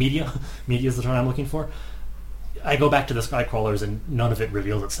media is the term I'm looking for, I go back to the Skycrawlers and none of it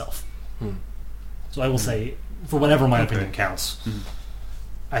reveals itself. So I will say, for whatever my opinion counts,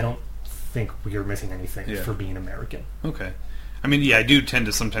 I don't think we're missing anything for being American. Okay. I mean, I do tend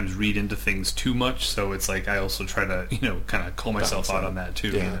to sometimes read into things too much, so it's like I also try to, kind of call myself out on that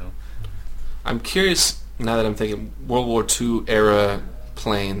too, I'm curious, now that I'm thinking, World War II era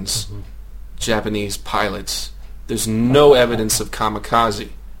planes, Japanese pilots, there's no evidence of kamikaze.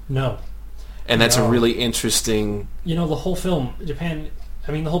 No. And that's a really interesting... the whole film, Japan,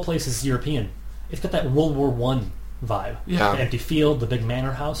 the whole place is European. It's got that World War I vibe. Yeah. The empty field, the big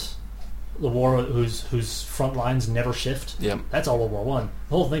manor house, the war whose front lines never shift. Yeah. That's all World War I.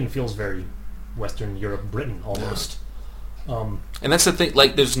 The whole thing feels very Western Europe, Britain, almost. Yeah. And that's the thing,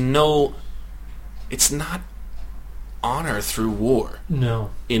 like, there's no... It's not honor through war. No.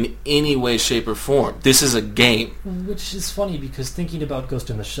 In any way, shape, or form. This is a game. Which is funny, because thinking about Ghost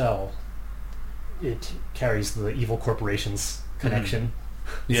in the Shell, it carries the evil corporations connection.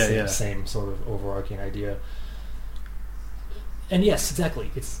 Same sort of overarching idea. And yes, exactly.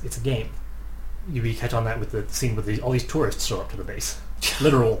 It's a game. You catch on that with the scene with all these tourists show up to the base.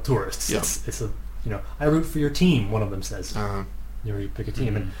 Literal tourists. Yeah. It's I root for your team, one of them says. You pick a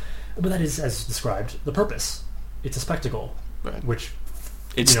team. But that is, as described, the purpose. It's a spectacle. Right. Which...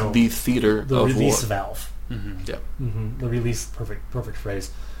 It's the theater the of release war. valve. Yeah. The release... Perfect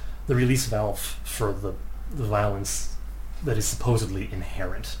phrase. The release valve for the violence that is supposedly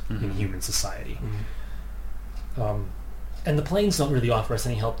inherent in human society. And the planes don't really offer us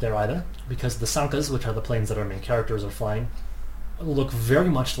any help there either, because the Sankas, which are the planes that our main characters are flying, look very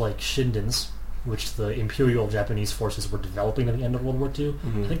much like Shindens, which the Imperial Japanese forces were developing at the end of World War II.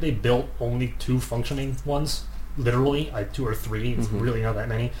 I think they built only 2 functioning ones, literally, 2 or 3. It's really not that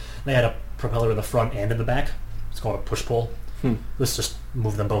many. They had a propeller in the front and in the back. It's called a push-pull. Let's just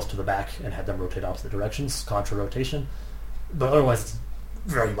move them both to the back and had them rotate opposite directions, contra-rotation. But otherwise, it's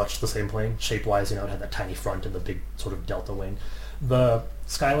very much the same plane. Shape-wise, it had that tiny front and the big sort of delta wing. The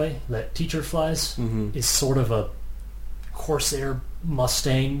Skylay that Teacher flies is sort of a Corsair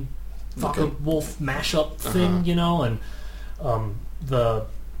Mustang Wolf mashup thing, and the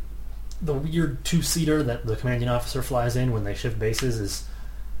weird 2-seater that the commanding officer flies in when they shift bases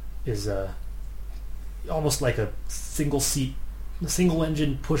is almost like a single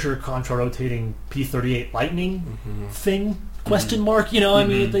engine pusher contra-rotating P-38 Lightning thing, question mark, he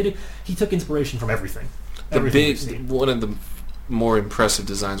took inspiration from everything. One of the more impressive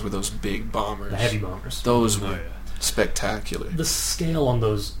designs were those big bombers. The heavy bombers. Those were spectacular. The scale on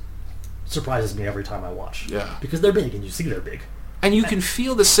those surprises me every time I watch. Yeah. Because they're big, and you see they're big. And you can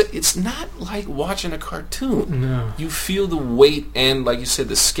feel it's not like watching a cartoon. No. You feel the weight and, like you said,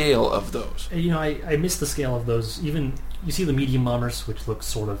 the scale of those. I miss the scale of those. Even, you see the medium bombers, which look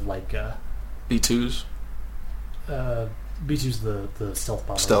sort of like... B-2s? B-2's the stealth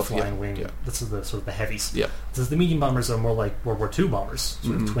bomber, flying wing. Yeah. This is the sort of the heavies. Yeah. The medium bombers are more like World War II bombers,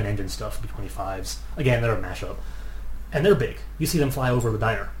 sort of twin engine stuff, B-25s. Again, they're a mashup. And they're big. You see them fly over the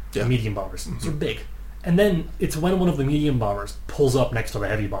diner. The medium bombers. They're big. And then it's when one of the medium bombers pulls up next to the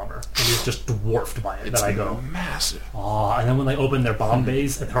heavy bomber and is just dwarfed by it that I go, massive. oh, and then when they open their bomb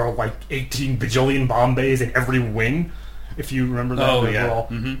bays, and there are like 18 bajillion bomb bays in every wing, if you remember that. Oh, yeah. All,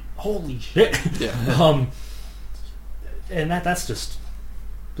 holy shit. Yeah. And that's just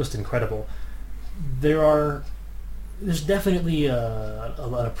incredible. There's definitely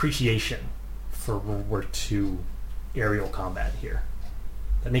an appreciation for World War II aerial combat here.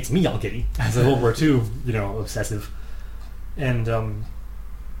 That makes me all giddy as a World War II, obsessive. And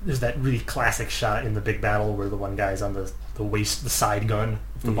there's that really classic shot in the big battle where the one guy's on the side gun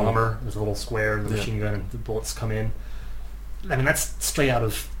of the bomber. There's a little square and the machine gun and the bullets come in. I mean, that's straight out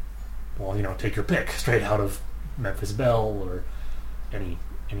of, take your pick, straight out of Memphis Belle or any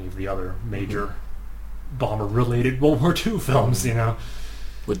of the other major bomber-related World War II films,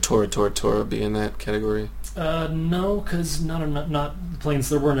 Would Tora Tora Tora be in that category? No, because not planes.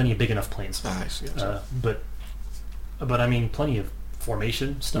 There weren't any big enough planes. I see. But I mean, plenty of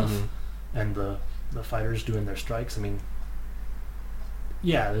formation stuff, and the fighters doing their strikes. I mean,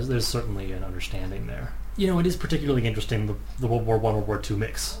 yeah, there's certainly an understanding there. It is particularly interesting the World War I, World War II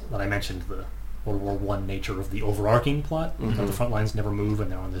mix that I mentioned. The World War I nature of the overarching plot. How the front lines never move, and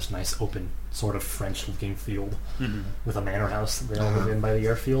they're on this nice open sort of French-looking field with a manor house that they all live in by the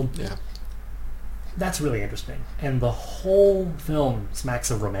airfield. Yeah. That's really interesting. And the whole film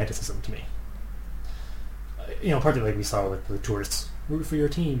smacks of romanticism to me. Partly like we saw with the tourists. Root for your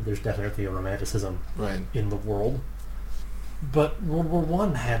team. There's definitely a romanticism in the world. But World War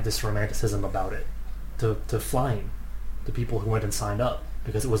I had this romanticism about it. To flying. The people who went and signed up.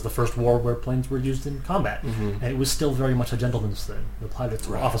 Because it was the first war where planes were used in combat. And it was still very much a gentleman's thing. The pilots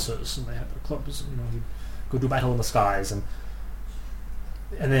were officers, and they had their clubs, you'd go do battle in the skies, and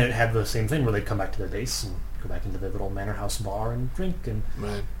then it had the same thing where they'd come back to their base and go back into their little manor house bar and drink, and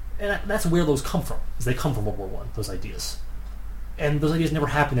that's where those come from. Is they come from World War I, those ideas. And those ideas never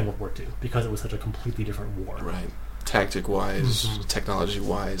happened in World War II, because it was such a completely different war. Right. Tactic-wise,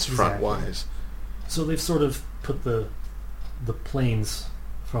 technology-wise, front-wise. So they've sort of put the planes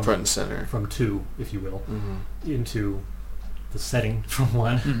from front and center, from 2, if you will, into the setting from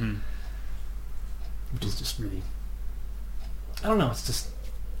 1, which is just really, I don't know, it's just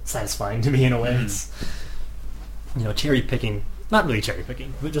satisfying to me in a way. It's cherry picking, not really cherry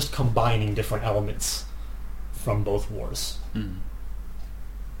picking, but just combining different elements from both wars,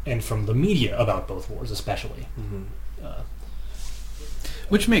 and from the media about both wars, especially.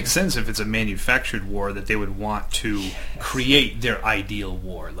 Which makes sense if it's a manufactured war that they would want to create their ideal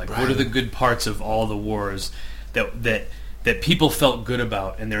war. Like, what are the good parts of all the wars that people felt good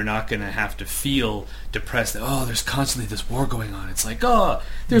about, and they're not going to have to feel depressed that, there's constantly this war going on. It's like,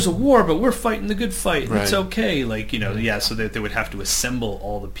 there's a war, but we're fighting the good fight, and it's okay. Like, so that they would have to assemble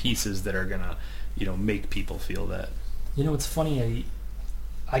all the pieces that are going to, make people feel that. It's funny,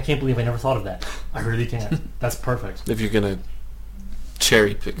 I can't believe I never thought of that. I really can't. That's perfect. If you're going to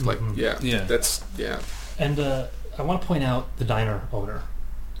cherry pick, that's And I want to point out the diner owner.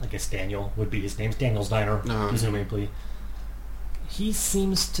 I guess Daniel would be his name. Daniel's Diner, presumably. He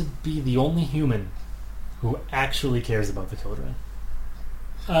seems to be the only human who actually cares about the children.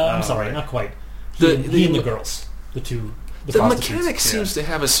 I'm sorry, not quite. He and the girls, the two. The mechanic seems to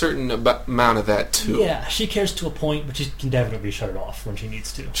have a certain amount of that too. Yeah, she cares to a point, but she can definitely shut it off when she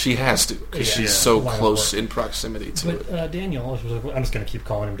needs to. She has to, because she's so close in proximity to it. But Daniel, I'm just going to keep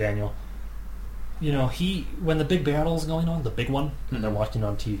calling him Daniel. When the big battle's going on, the big one, and they're watching it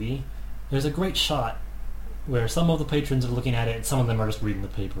on TV, there's a great shot where some of the patrons are looking at it, and some of them are just reading the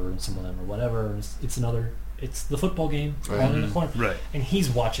paper, and some of them are whatever. And it's the football game on in the corner, and he's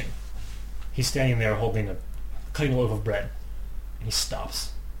watching. He's standing there holding cutting a loaf of bread, and he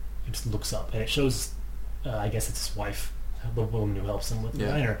stops. He just looks up, and it shows, I guess it's his wife, the woman who helps him with the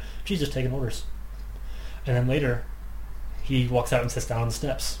diner. She's just taking orders. And then later, he walks out and sits down on the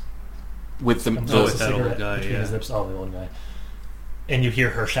steps. With that old guy, between his lips. Oh, the old guy. And you hear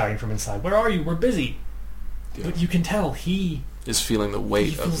her shouting from inside, "Where are you? We're busy." Yeah. But you can tell he is feeling the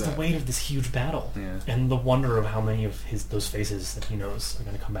weight of that. He feels the weight of this huge battle, and the wonder of how many of those faces that he knows are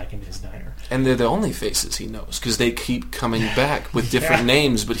going to come back into his diner. And they're the only faces he knows, because they keep coming back with different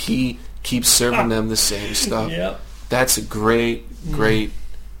names, but he keeps serving them the same stuff. Yep. That's a great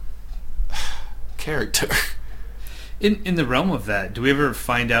character. In the realm of that, do we ever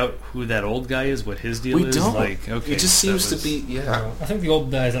find out who that old guy is? What his deal is? We don't. Okay, it just seems to be. I think the old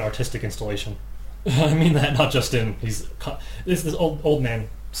guy is an artistic installation. I mean that not just in this old man,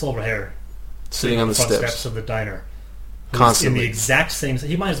 silver hair, sitting on the steps of the diner, constantly in the exact same.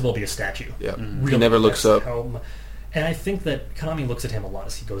 He might as well be a statue. Yeah, he never looks up. And I think that Konami looks at him a lot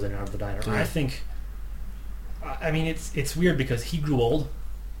as he goes in and out of the diner. I think I mean, it's weird because he grew old,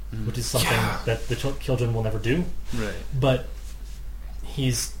 which is something that the children will never do. Right. But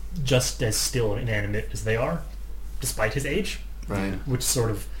he's just as still inanimate as they are, despite his age. Right. Which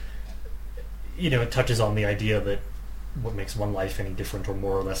sort of, it touches on the idea that what makes one life any different or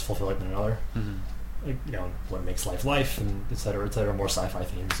more or less fulfilling than another. Like, what makes life, and et cetera, more sci-fi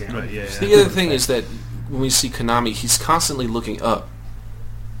themes. Right, yeah. The other thing is that when we see Konami, he's constantly looking up.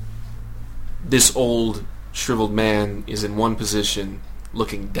 This old, shriveled man is in one position,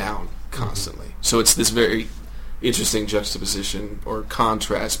 looking down constantly. So it's this very interesting juxtaposition or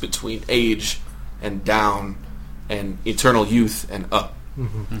contrast between age and down, and eternal youth and up.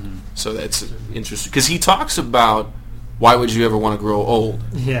 So that's interesting. Because he talks about, why would you ever want to grow old?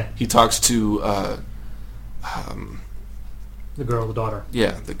 Yeah. He talks to... the girl, the daughter.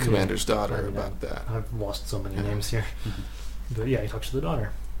 Yeah, the commander's daughter about that. I've lost so many names here. But yeah, he talks to the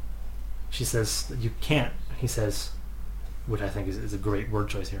daughter. She says that you can't. He says, which I think is a great word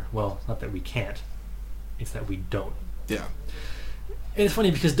choice here. Well, it's not that we can't. It's that we don't. Yeah. And it's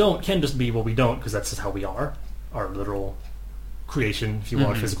funny because don't can just be, well, we don't, because that's just how we are. Our literal creation, if you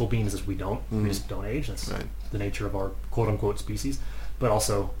want, physical beings is we don't. We just don't age. That's the nature of our quote-unquote species. But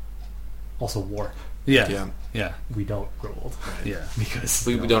also war. Yeah. We don't grow old. Yeah. Because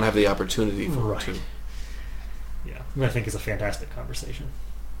we don't have the opportunity for it to. Yeah. Which I think is a fantastic conversation.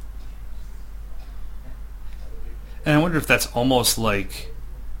 And I wonder if that's almost like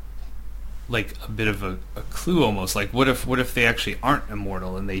a bit of a clue, almost like what if they actually aren't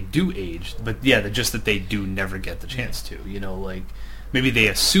immortal and they do age, but just that they do never get the chance to, like maybe they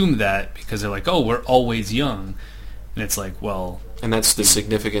assume that because they're like, oh, we're always young, and it's like, well, and that's the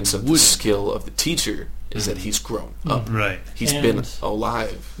significance of the skill of the teacher is that he's grown up, right? He's been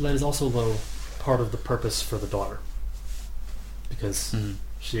alive. That is also, though, part of the purpose for the daughter, because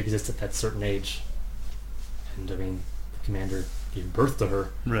she exists at that certain age. And I mean, the commander gave birth to her.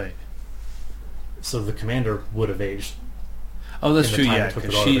 Right. So the commander would have aged. Oh, that's true, yeah.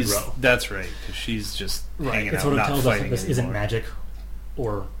 That's right, because she's just hanging out, sort of not tells fighting us that this anymore. isn't magic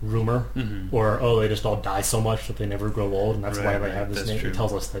or rumor, or, they just all die so much that they never grow old, and that's why they have this name. True. It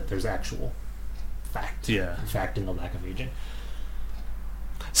tells us that there's actual fact in the lack of aging.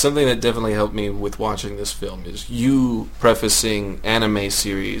 Something that definitely helped me with watching this film is you prefacing anime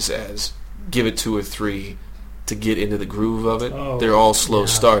series as give it 2 or 3 to get into the groove of it. They're all slow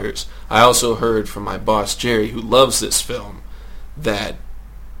starters. I also heard from my boss Jerry, who loves this film, that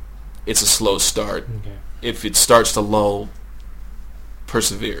it's a slow start. Okay. If it starts to lull,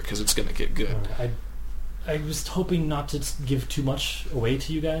 persevere, because it's going to get good. I was hoping not to give too much away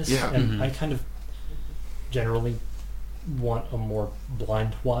to you guys. Yeah. And I kind of generally want a more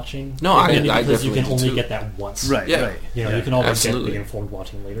blind watching. No, I because definitely you can only too. get that once. Right. Yeah. Right. You can always get the informed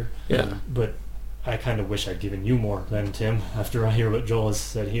watching later. Yeah. But I kind of wish I'd given you more than Tim after I hear what Joel has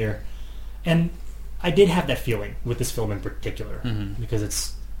said here. And I did have that feeling with this film in particular because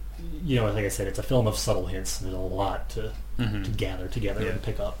it's, like I said, it's a film of subtle hints. There's a lot to gather together and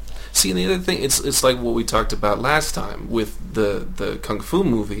pick up. See, and the other thing, it's like what we talked about last time with the Kung Fu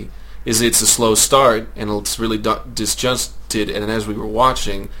movie, is it's a slow start and it's really disjusted, and as we were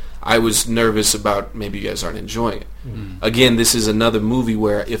watching, I was nervous about maybe you guys aren't enjoying it. Again, this is another movie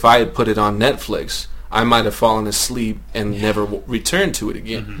where if I had put it on Netflix, I might have fallen asleep and never returned to it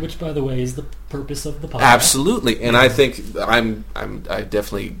again. Which, by the way, is the purpose of the podcast. Absolutely, and I think I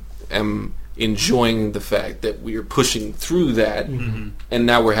definitely am enjoying the fact that we are pushing through that, and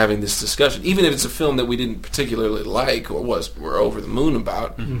now we're having this discussion. Even if it's a film that we didn't particularly like or we're over the moon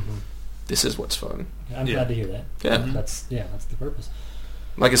about, this is what's fun. I'm glad to hear that. Yeah, that's the purpose.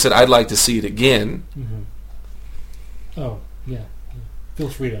 Like I said, I'd like to see it again. Oh, yeah. Feel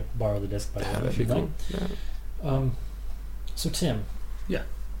free to borrow the disc, by the way, if you'd like. Yeah. So, Tim. Yeah.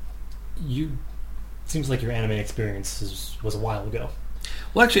 Seems like your anime experience was a while ago.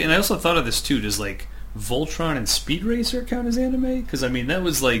 Well, actually, and I also thought of this, too. Does, Voltron and Speed Racer count as anime? Because, I mean, that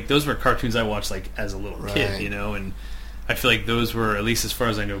was, those were cartoons I watched, as a little kid, and I feel like those were, at least as far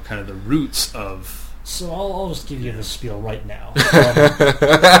as I know, kind of the roots of... So I'll just give you the spiel right now.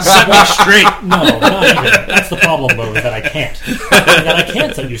 Set me straight. No, not even. That's the problem, though, is that I can't. That I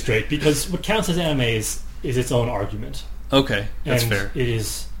can't set you straight, because what counts as anime is its own argument. Okay, that's and fair. It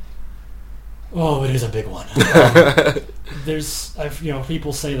is... Oh, it is a big one.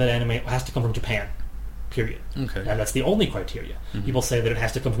 People say that anime has to come from Japan, period. Okay. And that's the only criteria. People say that it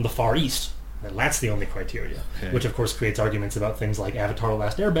has to come from the Far East, and that's the only criteria. Okay. Which, of course, creates arguments about things like Avatar: The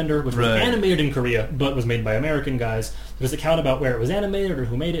Last Airbender, which was animated in Korea, but was made by American guys. There's a count about where it was animated or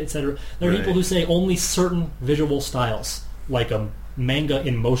who made it, etc. There are people who say only certain visual styles, like a manga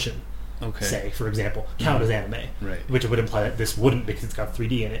in motion, Okay. say, for example, count as anime. Right. Which would imply that this wouldn't because it's got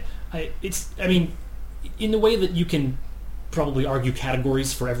 3D in it. I mean, in the way that you can probably argue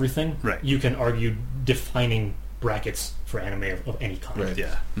categories for everything, right. you can argue defining brackets for anime of any kind. Right.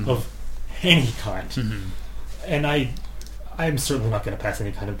 Yeah. Mm-hmm. Of any kind. Mm-hmm. And I'm certainly not going to pass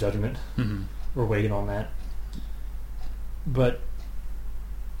any kind of judgment or weighing on that. But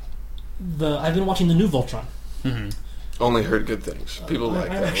I've been watching the new Voltron. Mm-hmm. Only heard good things. People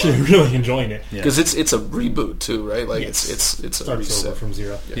like I'm that. actually really enjoying it. Because it's a reboot too, right? Like Yes. it's a Starts reset over from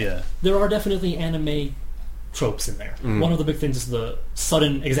zero. Yeah. There are definitely anime tropes in there. One of the big things is the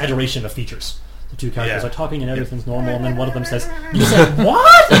sudden exaggeration of features. The two characters Yeah. are talking and everything's normal, and then one of them says, "You said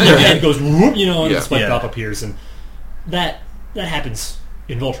what?" And their head goes whoop, and the spike drop appears, and that happens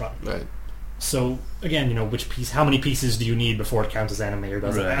in Voltron. Right. So again, how many pieces do you need before it counts as anime or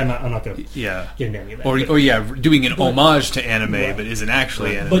doesn't? Right. I'm not going to Yeah. get into any of that. Or doing an homage to anime, Right. but isn't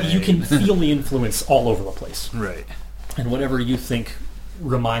actually anime. But you can feel the influence all over the place. Right. And whatever you think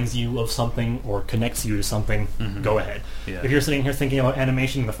reminds you of something or connects you to something, go ahead. Yeah. If you're sitting here thinking about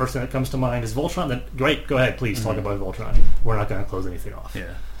animation and the first thing that comes to mind is Voltron, then great, go ahead, please talk about Voltron. We're not going to close anything off.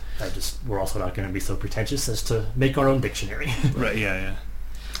 Yeah. We're also not going to be so pretentious as to make our own dictionary. Right. Yeah.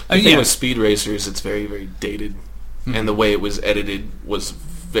 The thing with Speed Racers, it's very, very dated, and the way it was edited was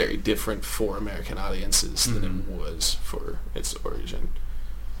very different for American audiences than it was for its origin.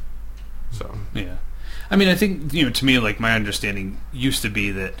 So yeah. I mean, I think, to me, like, my understanding used to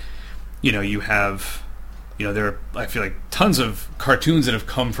be that, you have, there are, I feel like, tons of cartoons that have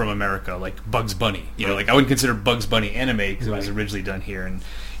come from America, like Bugs Bunny. Like, I wouldn't consider Bugs Bunny anime because it was originally done here. And,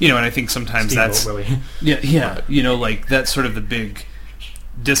 and I think sometimes that's... Willie. Yeah. Like, that's sort of the big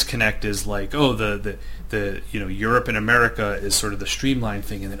disconnect is like, the Europe and America is sort of the streamlined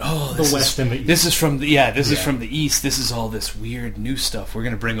thing, and then the West and the East. This is from the is from the East. This is all this weird new stuff we're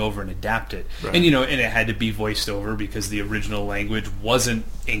going to bring over and adapt it, right. and and it had to be voiced over because the original language wasn't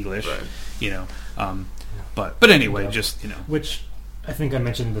English, right. But anyway, just which I think I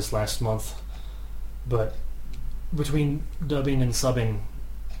mentioned this last month, but between dubbing and subbing,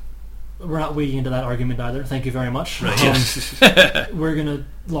 we're not wading into that argument either. Thank you very much. Right. We're going to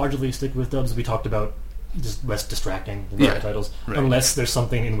largely stick with dubs. We talked about just less distracting than subtitles, unless there's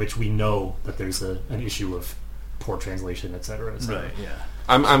something in which we know that there's an issue of poor translation, etc. Right. Yeah.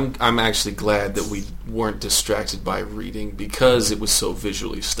 I'm actually glad that we weren't distracted by reading because it was so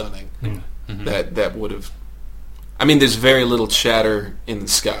visually stunning. Mm-hmm. That would have. I mean, there's very little chatter in the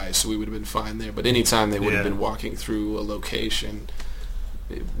sky, so we would have been fine there. But anytime they would have been walking through a location,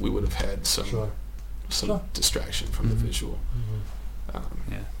 we would have had some distraction from the visual.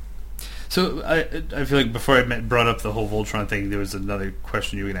 Yeah. So I feel like before I brought up the whole Voltron thing, there was another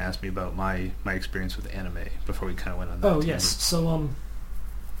question you were going to ask me about my experience with anime before we kind of went on that. Oh, yes. So,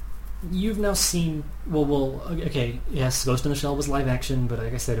 you've now seen... okay, yes, Ghost in the Shell was live action, but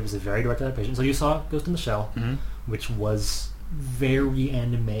like I said, it was a very direct adaptation. So you saw Ghost in the Shell, which was very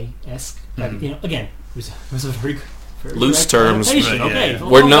anime-esque. Again, it was a very loose terms. Right, okay, yeah.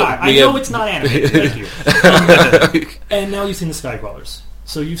 We're not. I know it's not anime. Thank you. And now you've seen the Skycrawlers.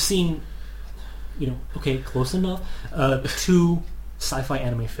 So you've seen, close enough, 2 sci-fi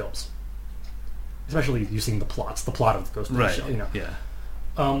anime films. Especially you've seen the plot of Ghost in the Shell. Yeah.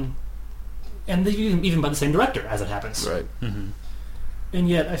 And they're even by the same director, as it happens. Right. Mm-hmm. And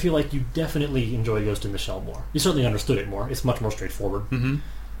yet, I feel like you definitely enjoy Ghost in the Shell more. You certainly understood it more. It's much more straightforward. Mm-hmm.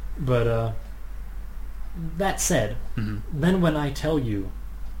 But that said, then when I tell you,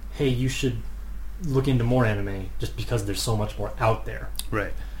 hey, you should look into more anime just because there's so much more out there.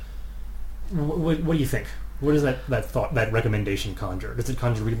 Right. What do you think? What does that recommendation conjure? Does it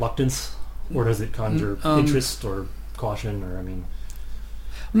conjure reluctance, or does it conjure interest or caution, or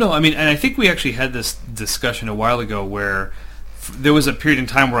No, and I think we actually had this discussion a while ago where there was a period in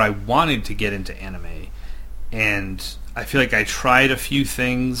time where I wanted to get into anime, and I feel like I tried a few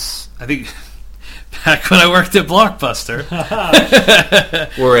things. I think back when I worked at Blockbuster.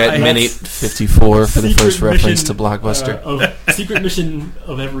 We're at minute 54 for the first reference to Blockbuster. Secret mission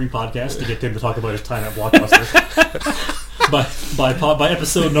of every podcast to get Tim to talk about his time at Blockbuster. by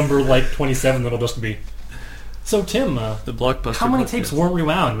episode number 27, that'll just be... So Tim, the Blockbuster. How many tapes weren't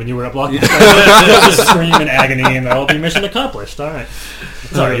rewound when you were at Blockbuster? Just scream in agony, and that'll be mission accomplished. All right.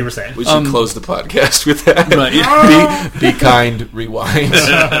 Sorry, you were saying. We should close the podcast with that. Right. Be kind. Rewind.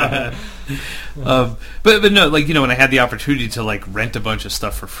 But no, when I had the opportunity to rent a bunch of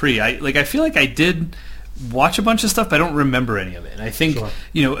stuff for free, I feel like I did watch a bunch of stuff, but I don't remember any of it. And I think,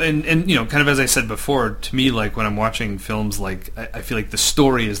 and kind of as I said before, to me, when I'm watching films, I feel like the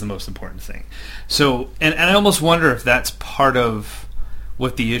story is the most important thing. So, and I almost wonder if that's part of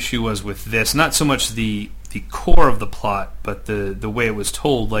what the issue was with this. Not so much the core of the plot, but the way it was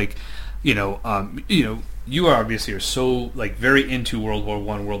told. Like, you obviously are so like very into World War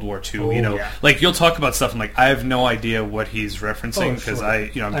I, World War II. Like you'll talk about stuff. I'm like, I have no idea what he's referencing because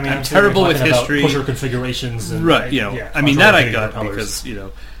I'm terrible with history. Pusher configurations, and, right? I mean that I got because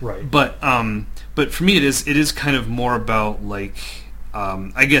right. But for me, it is kind of more about like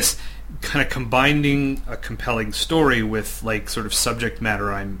I guess kind of combining a compelling story with like sort of subject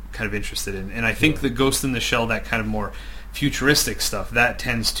matter I'm kind of interested in, and I think the Ghost in the Shell, that kind of more futuristic stuff, that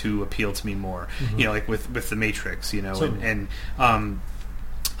tends to appeal to me more. Like with the Matrix, and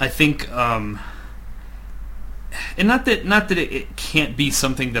I think and not that it can't be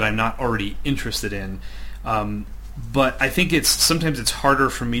something that I'm not already interested in, but I think sometimes it's harder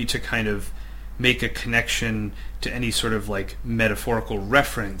for me to kind of make a connection to any sort of like metaphorical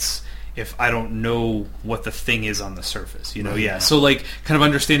reference if I don't know what the thing is on the surface, So like kind of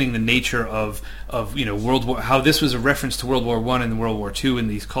understanding the nature of World War, how this was a reference to World War I and World War II and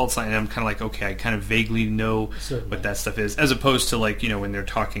these cult signs, and I'm kind of like, okay, I kind of vaguely know what that stuff is, as opposed to like, when they're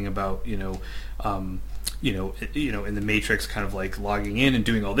talking about, in the Matrix, kind of like logging in and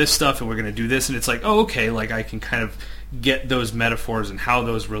doing all this stuff, and we're going to do this, and it's like, oh, okay, like I can kind of get those metaphors and how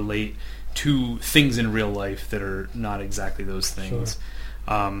those relate to things in real life that are not exactly those things.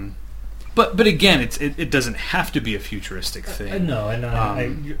 Sure. But again, it doesn't have to be a futuristic thing. No, and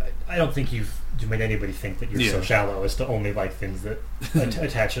I don't think you've made anybody think that you're so shallow as to only like things that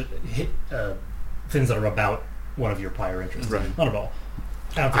attach things that are about one of your prior interests. Right. Not at all.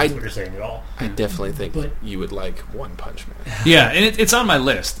 I don't think that's what you're saying at all. I definitely think you would like One Punch Man. Yeah, and it's on my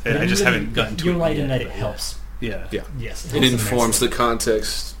list. I just haven't gotten to it. You're right in that it helps. Yeah. Yes. It informs the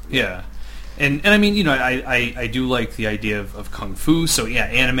context. Yeah. And I mean, I do like the idea of kung fu. So yeah,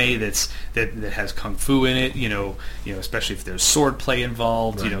 anime that has kung fu in it. Especially if there's sword play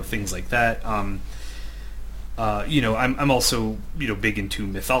involved. Right. Things like that. I'm also big into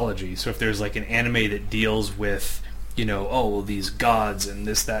mythology. So if there's like an anime that deals with these gods and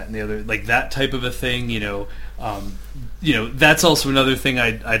this, that, and the other, like that type of a thing. That's also another thing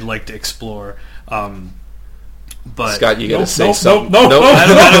I'd like to explore. But Scott, you gotta say something. No,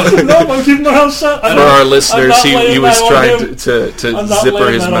 I'm keeping my mouth shut. For our listeners, he was trying to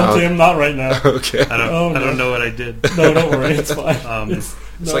zipper his mouth. Tim, not right now. Okay. I don't know what I did. No, don't worry, it's fine.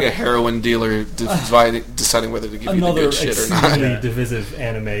 It's like a heroin dealer deciding whether to give you the good shit or not. Another extremely divisive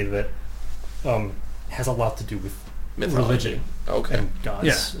anime that has a lot to do with religion and gods.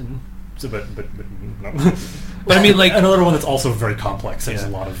 Yeah. But no. But I mean, like another one that's also very complex. There's a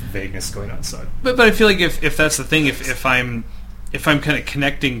lot of vagueness going on. So, but I feel like if that's the thing, if I'm kind of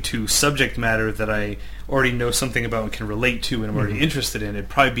connecting to subject matter that I already know something about and can relate to and I'm already interested in, it'd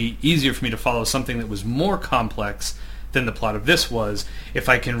probably be easier for me to follow something that was more complex than the plot of this was, if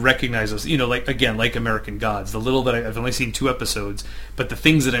I can recognize those, like American Gods, the little that I've only seen 2 episodes, but the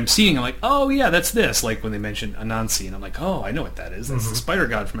things that I'm seeing, I'm like, oh yeah, that's this. Like when they mention Anansi, and I'm like, oh, I know what that is. That's the spider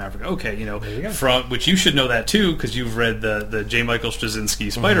god from Africa. Okay, from which you should know that too, because you've read the J. Michael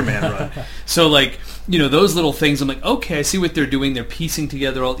Straczynski Spider-Man run. So like, those little things, I'm like, okay, I see what they're doing. They're piecing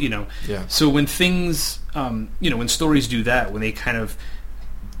together all, Yeah. So when things, when stories do that, when they kind of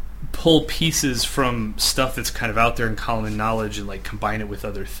pull pieces from stuff that's kind of out there in common knowledge and like combine it with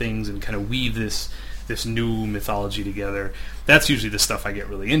other things and kind of weave this new mythology together, that's usually the stuff I get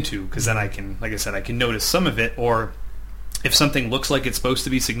really into, because then I can, like I said, I can notice some of it, or if something looks like it's supposed to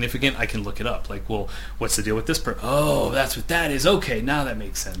be significant, I can look it up. Like, well, what's the deal with this person? Oh, that's what that is. Okay, now that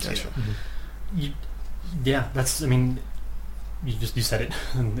makes sense. Gotcha. Yeah, that's, I mean, you said it,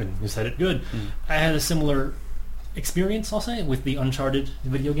 and you said it good. I had a similar experience, I'll say, with the Uncharted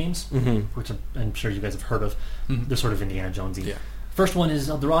video games, which I'm sure you guys have heard of. They're sort of Indiana Jonesy. Yeah. First one is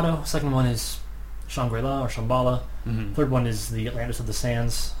El Dorado. Second one is Shangri-La or Shambhala. Third one is the Atlantis of the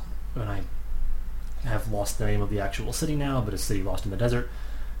Sands. And I have lost the name of the actual city now, but it's a city lost in the desert.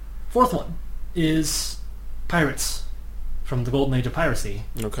 Fourth one is Pirates from the Golden Age of Piracy.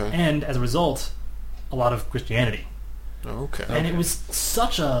 Okay. And as a result, a lot of Christianity. Okay. And it was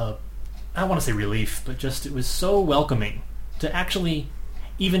such a, I don't want to say relief, but just it was so welcoming to actually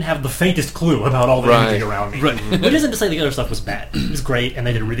even have the faintest clue about all the imagery around me. Right. Which isn't to say the other stuff was bad. It was great, and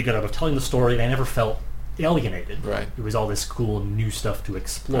they did a really good job of telling the story, and I never felt alienated. Right. It was all this cool new stuff to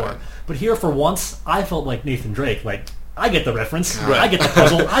explore. Right. But here, for once, I felt like Nathan Drake. Like, I get the reference. Right. I get the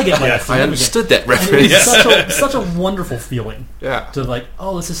puzzle. I get my I understood that and it reference. was such a wonderful feeling. Yeah. To like,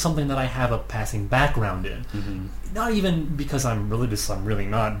 oh, this is something that I have a passing background in. Not even because I'm religious, I'm really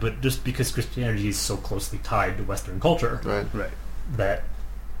not, but just because Christianity is so closely tied to Western culture. Right. Right. That,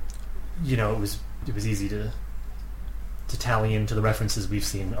 it was easy to to tally into the references we've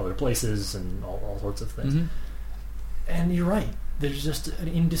seen other places and all sorts of things. And you're right. There's just an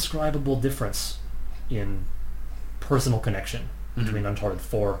indescribable difference in personal connection between Uncharted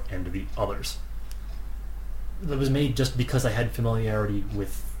 4 and the others. That was made just because I had familiarity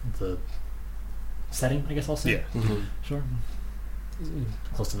with the setting, I guess I'll say. Yeah. Sure.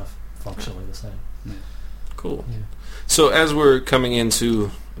 Close enough. Functionally the same. Cool. Yeah. So as we're coming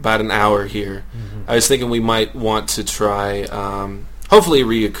into about an hour here, I was thinking we might want to try, hopefully a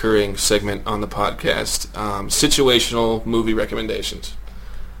reoccurring segment on the podcast, situational movie recommendations.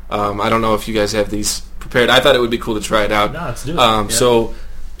 I don't know if you guys have these prepared. I thought it would be cool to try it out. No, let's do it. So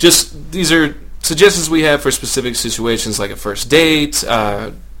just these are suggestions we have for specific situations, like a first date,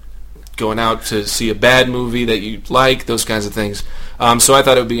 going out to see a bad movie that you like, those kinds of things. So I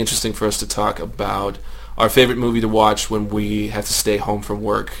thought it would be interesting for us to talk about our favorite movie to watch when we have to stay home from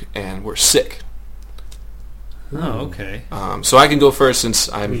work and we're sick. Oh, okay. So I can go first since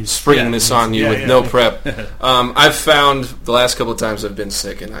I'm springing this on you with no prep. I've found the last couple of times I've been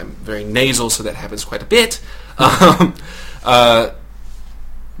sick, and I'm very nasal, so that happens quite a bit.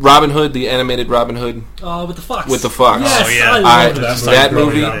 Robin Hood, the animated Robin Hood. With the fox. With the fox. Yes, Oh, yeah. I love that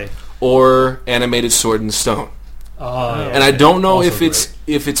movie, Yeah. or animated Sword in the Stone. Yeah. And I don't know Also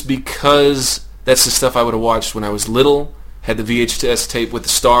if it's because that's the stuff I would have watched when I was little, had the VHS tape with the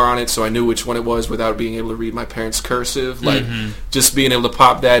star on it, so I knew which one it was without being able to read my parents' cursive. Like, just being able to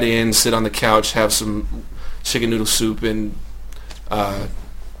pop that in, sit on the couch, have some chicken noodle soup and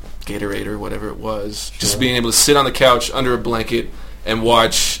Gatorade or whatever it was. Just being able to sit on the couch under a blanket and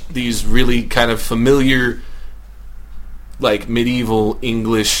watch these really kind of familiar, like, medieval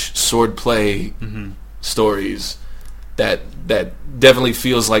English swordplay stories that definitely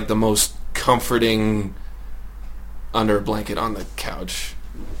feels like the most comforting under a blanket on the couch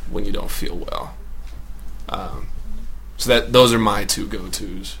when you don't feel well. So those are my two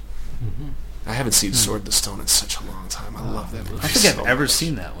go-tos. I haven't seen Sword in the Stone in such a long time. I love that movie. I don't think I've ever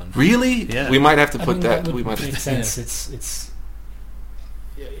seen that one. Really? Yeah. We might have to I put mean, that. would We might make have sense.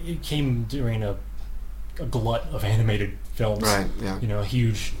 It came during a glut of animated films. Right. Yeah. You know, a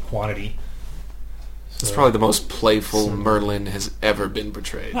huge quantity. It's So- probably the most playful Merlin has ever been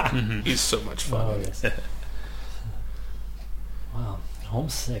portrayed. He's so much fun. Oh, yes. Wow,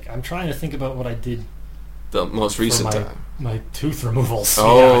 homesick. I'm trying to think about what I did The most for recent time. my tooth removals.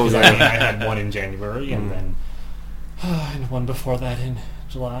 Oh, 'cause yeah. I had one in January, and then and one before that in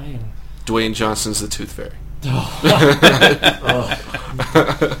July. And Dwayne Johnson's The Tooth Fairy. Yeah.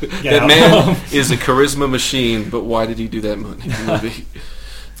 That man is a charisma machine, but why did he do that movie?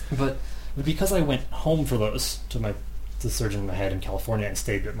 But because I went home for those to the surgeon I had in California and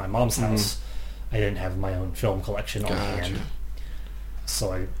stayed at my mom's house, I didn't have my own film collection on hand.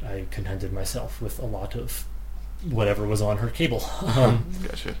 So I contented myself with a lot of whatever was on her cable.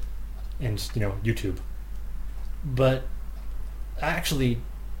 Gotcha. And, YouTube. But actually,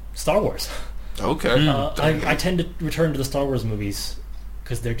 Star Wars. Okay. I tend to return to the Star Wars movies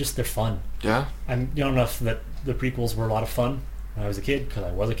because they're fun. Yeah. I'm young enough that the prequels were a lot of fun when I was a kid, because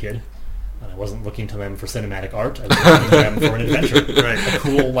I was a kid. And I wasn't looking to them for cinematic art. I was looking to them for an adventure. Right. A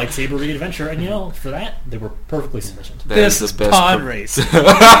cool lightsaber adventure. And, for that, they were perfectly sufficient. This is the best pod race.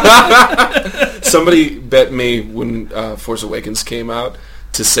 Somebody bet me when Force Awakens came out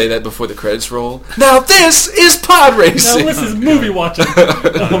to say that before the credits roll. Now this is pod Now racing. this is movie watching.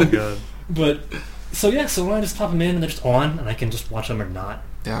 Oh, God. But, so when I just pop them in and they're just on, and I can just watch them or not,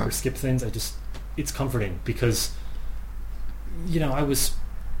 Yeah. or skip things, it's comforting, because, I was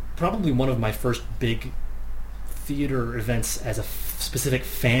probably one of my first big theater events as a specific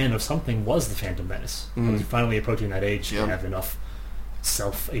fan of something was The Phantom Menace. I was finally approaching that age to have enough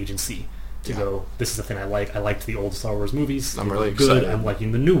self-agency to go, this is the thing I like. I liked the old Star Wars movies. I'm They really were good. excited. I'm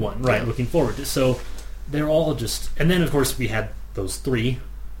liking the new one. Right, Yeah. looking forward to. So they're all just... And then, of course, we had those three.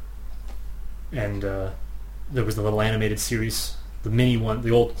 And there was the little animated series, the mini one,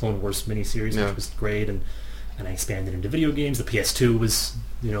 the old Clone Wars mini-series, Yeah. which was great. And I expanded into video games. The PS2 was,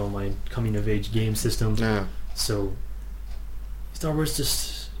 my coming-of-age game system. Yeah. So Star Wars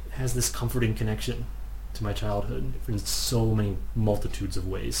just has this comforting connection to my childhood in so many multitudes of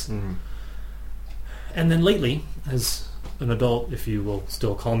ways. And then lately, as an adult, if you will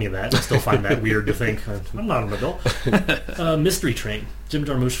still call me that, I still find that weird to think I'm not an adult. Mystery Train, Jim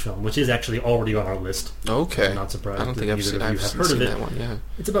Jarmusch film, which is actually already on our list. Okay. I'm not surprised I don't that think I've either seen, of you I've have seen heard of it. that one. Yeah.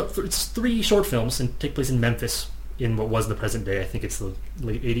 It's about it's 3 short films and take place in Memphis in what was the present day. I think it's the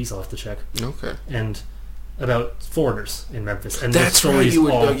late 80s. I'll have to check. Okay. And about foreigners in Memphis, and That's the right, stories you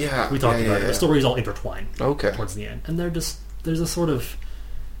would all know, yeah. we talked Yeah, about yeah, it. The yeah. stories all intertwine Okay. towards the end, and there's a sort of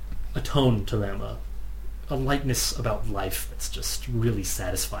a tone to them, a lightness about life that's just really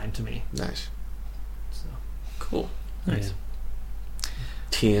satisfying to me. Nice. So, Cool. nice.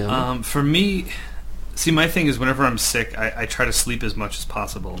 Tim? For me, see, my thing is whenever I'm sick, I try to sleep as much as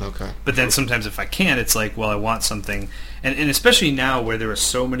possible. Okay. But then sometimes if I can't, it's like, well, I want something. And especially now where there are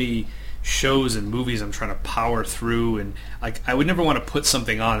so many shows and movies I'm trying to power through, and like I would never want to put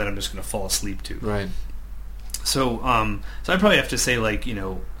something on that I'm just going to fall asleep to. Right. So so I probably have to say, like,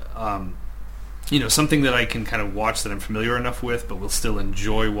 something that I can kind of watch that I'm familiar enough with, but will still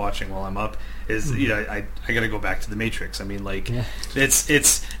enjoy watching while I'm up is, I got to go back to The Matrix. I mean, like,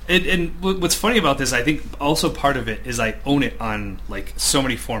 and what's funny about this, I think also part of it is I own it on, like, so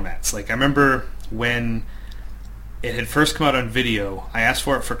many formats. Like, I remember when it had first come out on video, I asked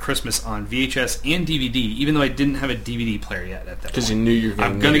for it for Christmas on VHS and DVD, even though I didn't have a DVD player yet at that point. Because you knew you were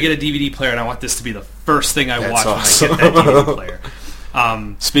I'm going to get a DVD player, and I want this to be the first thing I watch awesome. when I get that DVD player.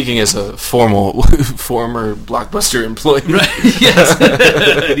 Speaking as a former Blockbuster employee. Right, yes.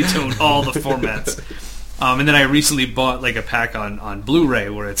 I need to own all the formats. And then I recently bought like a pack on Blu-ray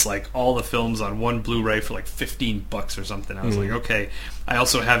where it's like all the films on one Blu-ray for like $15 or something. I was like, okay. I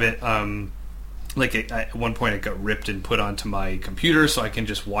also have it, at one point it got ripped and put onto my computer so I can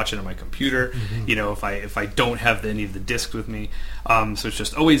just watch it on my computer, if I don't have any of the discs with me. So it's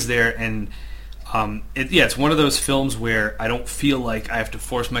just always there, and it's one of those films where I don't feel like I have to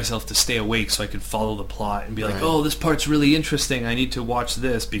force myself to stay awake so I can follow the plot and be like, oh, this part's really interesting, I need to watch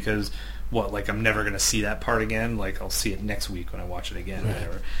this, because I'm never going to see that part again. Like, I'll see it next week when I watch it again,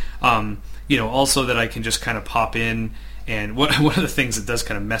 or whatever. Also that I can just kind of pop in. And one of the things that does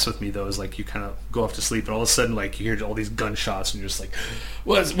kind of mess with me, though, is like you kind of go off to sleep, and all of a sudden, like, you hear all these gunshots, and you're just like,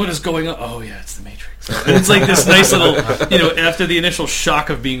 what is going on? Oh, yeah, it's The Matrix. And it's like this nice little, after the initial shock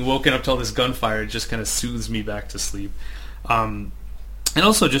of being woken up to all this gunfire, it just kind of soothes me back to sleep. And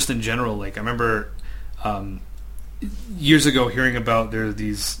also just in general, like, I remember years ago hearing about there are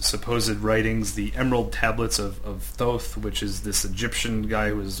these supposed writings, the Emerald Tablets of Thoth, which is this Egyptian guy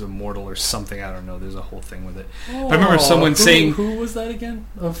who was immortal or something. I don't know. There's a whole thing with it. I remember someone saying... Who was that again?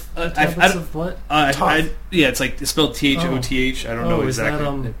 Tablets of what? It's like it's spelled Thoth. I don't know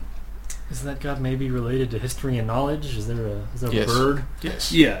exactly. Is that god maybe related to history and knowledge? Is there a Yes. bird?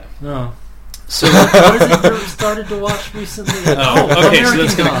 Yes. Yeah. No. So what is it you started to watch recently? Okay, so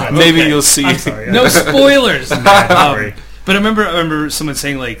that's gonna Maybe you'll see. I'm sorry. no spoilers. But I remember someone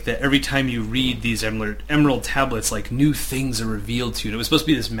saying like that every time you read these emerald tablets, like new things are revealed to you. And it was supposed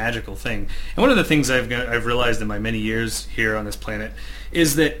to be this magical thing. And one of the things I've realized in my many years here on this planet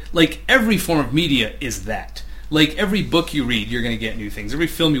is that like every form of media is that. Like every book you read, you're going to get new things. Every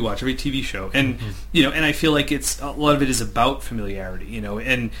film you watch, every TV show, and and I feel like it's a lot of it is about familiarity,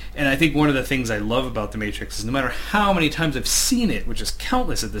 and I think one of the things I love about The Matrix is no matter how many times I've seen it, which is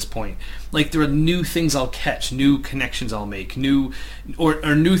countless at this point, like there are new things I'll catch, new connections I'll make, new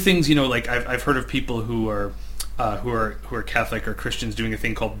things, like I've heard of people who are Catholic or Christians doing a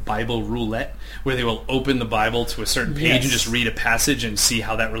thing called Bible roulette, where they will open the Bible to a certain page and just read a passage and see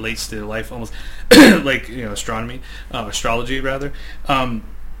how that relates to their life, almost like astrology rather. And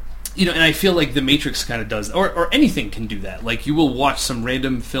I feel like The Matrix kind of does, or anything can do that. Like you will watch some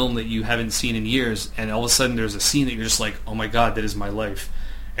random film that you haven't seen in years, and all of a sudden there's a scene that you're just like, oh my God, that is my life.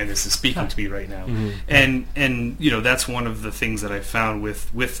 And this is speaking to me right now. And that's one of the things that I found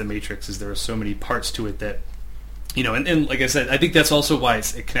with The Matrix is there are so many parts to it that and like I said, I think that's also why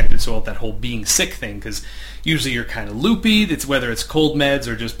it connected so well with that whole being sick thing, because usually you're kind of loopy, it's whether it's cold meds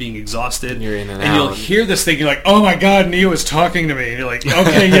or just being exhausted, and you're in and out. You'll hear this thing, you're like, oh my God, Neo is talking to me, and you're like,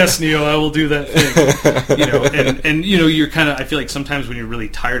 okay, yes, Neo, I will do that thing. And you're kind of, I feel like sometimes when you're really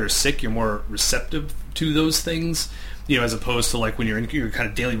tired or sick, you're more receptive to those things, as opposed to like when you're in your kind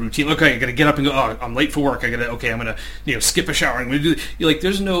of daily routine. Okay, I got to get up and go. Oh, I'm late for work. I'm gonna skip a shower. I'm gonna do. You're like,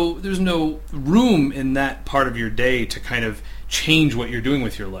 there's no room in that part of your day to kind of change what you're doing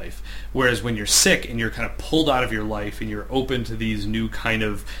with your life. Whereas when you're sick and you're kind of pulled out of your life and you're open to these new kind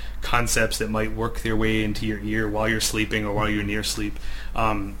of concepts that might work their way into your ear while you're sleeping or while you're near sleep.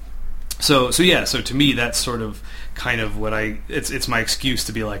 So to me, that's sort of kind of what it's my excuse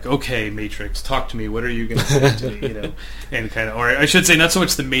to be like, okay, Matrix, talk to me. What are you going to say to me? And kind of, or I should say, not so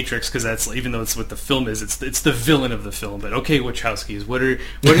much the Matrix, because that's, even though it's what the film is, it's the villain of the film. But okay, Wachowskis, what are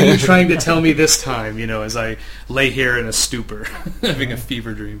you trying to tell me this time? As I lay here in a stupor, having a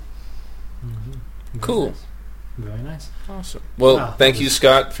fever dream. Cool. Very nice. Awesome. Well, thank you,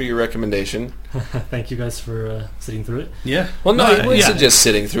 Scott, for your recommendation. Thank you guys for sitting through it. Yeah. Well, no, it wasn't just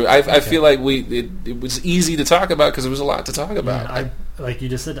sitting through. I feel like it was easy to talk about because there was a lot to talk about. Yeah, like you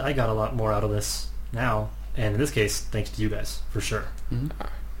just said, I got a lot more out of this now, and in this case, thanks to you guys, for sure.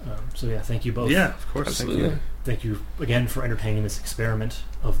 So yeah, thank you both. Yeah, of course. Absolutely. Thank you again for entertaining this experiment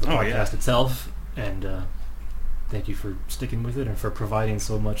of the podcast itself, and thank you for sticking with it and for providing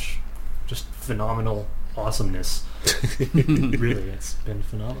so much just phenomenal awesomeness. Really, it's been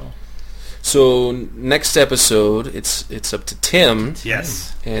phenomenal. So next episode, it's up to Tim.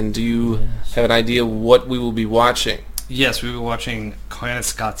 Yes. And do you have an idea what we will be watching? Yes, we were watching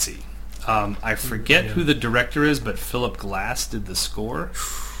Koyaanisqatsi. I forget who the director is, but Philip Glass did the score.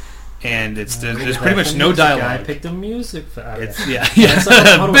 And there's pretty much no dialogue. I picked the music. It's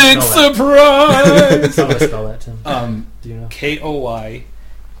How do I big spell surprise. How do I spell that, Tim? Do you know? Koya,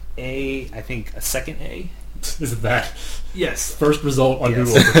 I think a second A. Is it that? Yes. First result on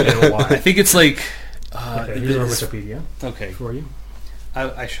Google for KOY. I think it's like. Okay, here's our Wikipedia. Okay. For you.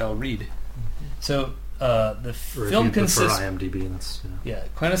 I shall read. So the Or film if you consists. prefer IMDb, that's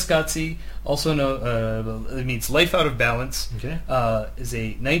Koyaanisqatsi, also known, it means Life Out of Balance, okay. is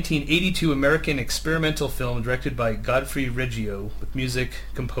a 1982 American experimental film directed by Godfrey Reggio, with music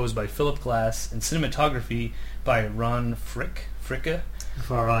composed by Philip Glass and cinematography by Ron Fricke. Fricke,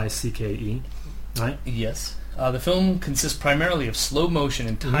 right? Yes. The film consists primarily of slow motion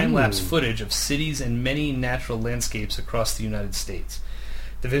and time-lapse footage of cities and many natural landscapes across the United States.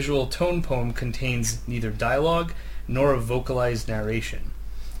 The visual tone poem contains neither dialogue nor a vocalized narration.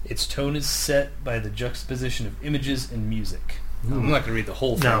 Its tone is set by the juxtaposition of images and music. I'm not going to read the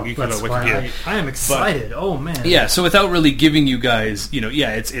whole thing. No, You can that's go to why Wikipedia. I am excited. Oh man. Yeah, so without really giving you guys,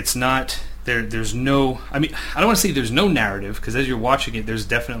 it's not there's no. I mean, I don't want to say there's no narrative, because as you're watching it, there's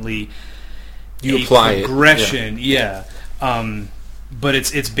definitely You apply progression. Yeah. But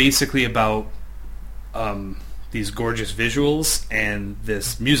it's basically about these gorgeous visuals and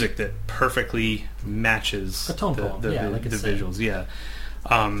this music that perfectly matches a tone poem. the Like it's visuals. Yeah.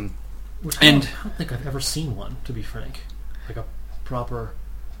 Which I don't think I've ever seen one, to be frank. Like a proper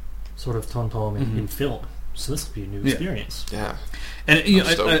sort of tone poem in film. So this will be a new experience. Yeah. And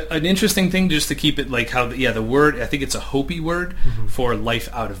an interesting thing, just to keep it like how the word, I think it's a Hopi word for life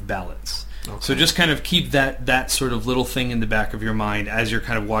out of balance. Okay. So just kind of keep that sort of little thing in the back of your mind as you're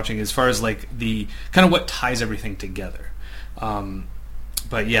kind of watching, as far as like the kind of what ties everything together.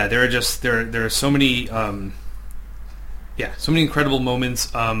 But yeah, there are so many so many incredible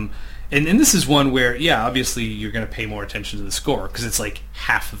moments. And this is one where, obviously you're going to pay more attention to the score, because it's like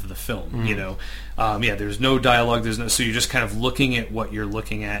half of the film, there's no dialogue, so you're just kind of looking at what you're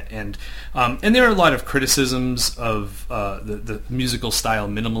looking at, and there are a lot of criticisms of the musical style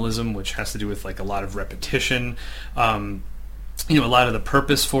minimalism, which has to do with like a lot of repetition. A lot of the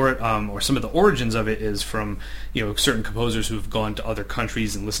purpose for it, or some of the origins of it, is from certain composers who've gone to other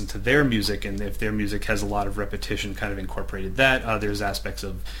countries and listened to their music, and if their music has a lot of repetition, kind of incorporated that. There's aspects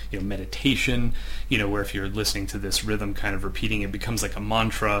of meditation, where if you're listening to this rhythm kind of repeating, it becomes like a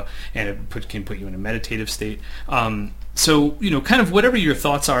mantra, and it can put you in a meditative state. So kind of whatever your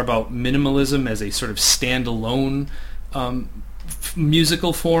thoughts are about minimalism as a sort of standalone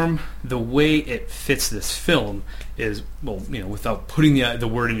musical form, the way it fits this film is, without putting the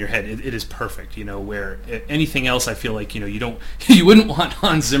word in your head, it is perfect. Where anything else, I feel like you wouldn't want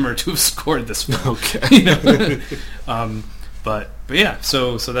Hans Zimmer to have scored this film. Okay. But yeah,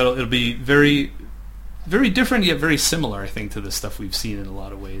 so it'll be very, very different yet very similar, I think, to the stuff we've seen in a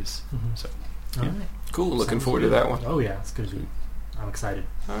lot of ways. So All right. Cool. Looking forward to that one. Oh yeah, it's going to be. I'm excited.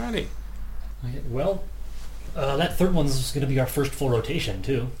 Alrighty. Okay, well, that third one's going to be our first full rotation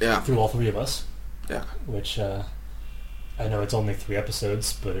too. Yeah. Through all three of us. Yeah. Which I know it's only 3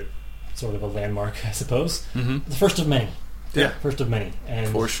 episodes, but it's sort of a landmark, I suppose. Mm-hmm. The first of many. Yeah. First of many. And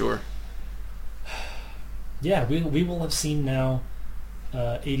for sure. Yeah, we will have seen now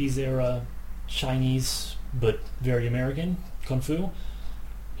 80s era Chinese, but very American kung fu.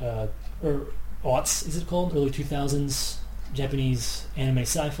 Or aughts, is it called? Early 2000s Japanese anime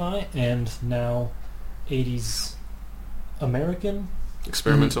sci-fi, and now 80s American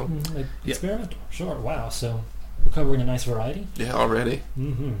Experimental. Experimental. Sure. Wow. So we're covering a nice variety. Yeah, already.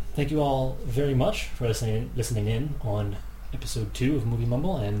 Thank you all very much for listening in on episode 2 of Movie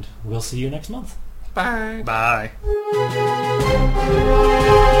Mumble, and we'll see you next month. Bye. Bye.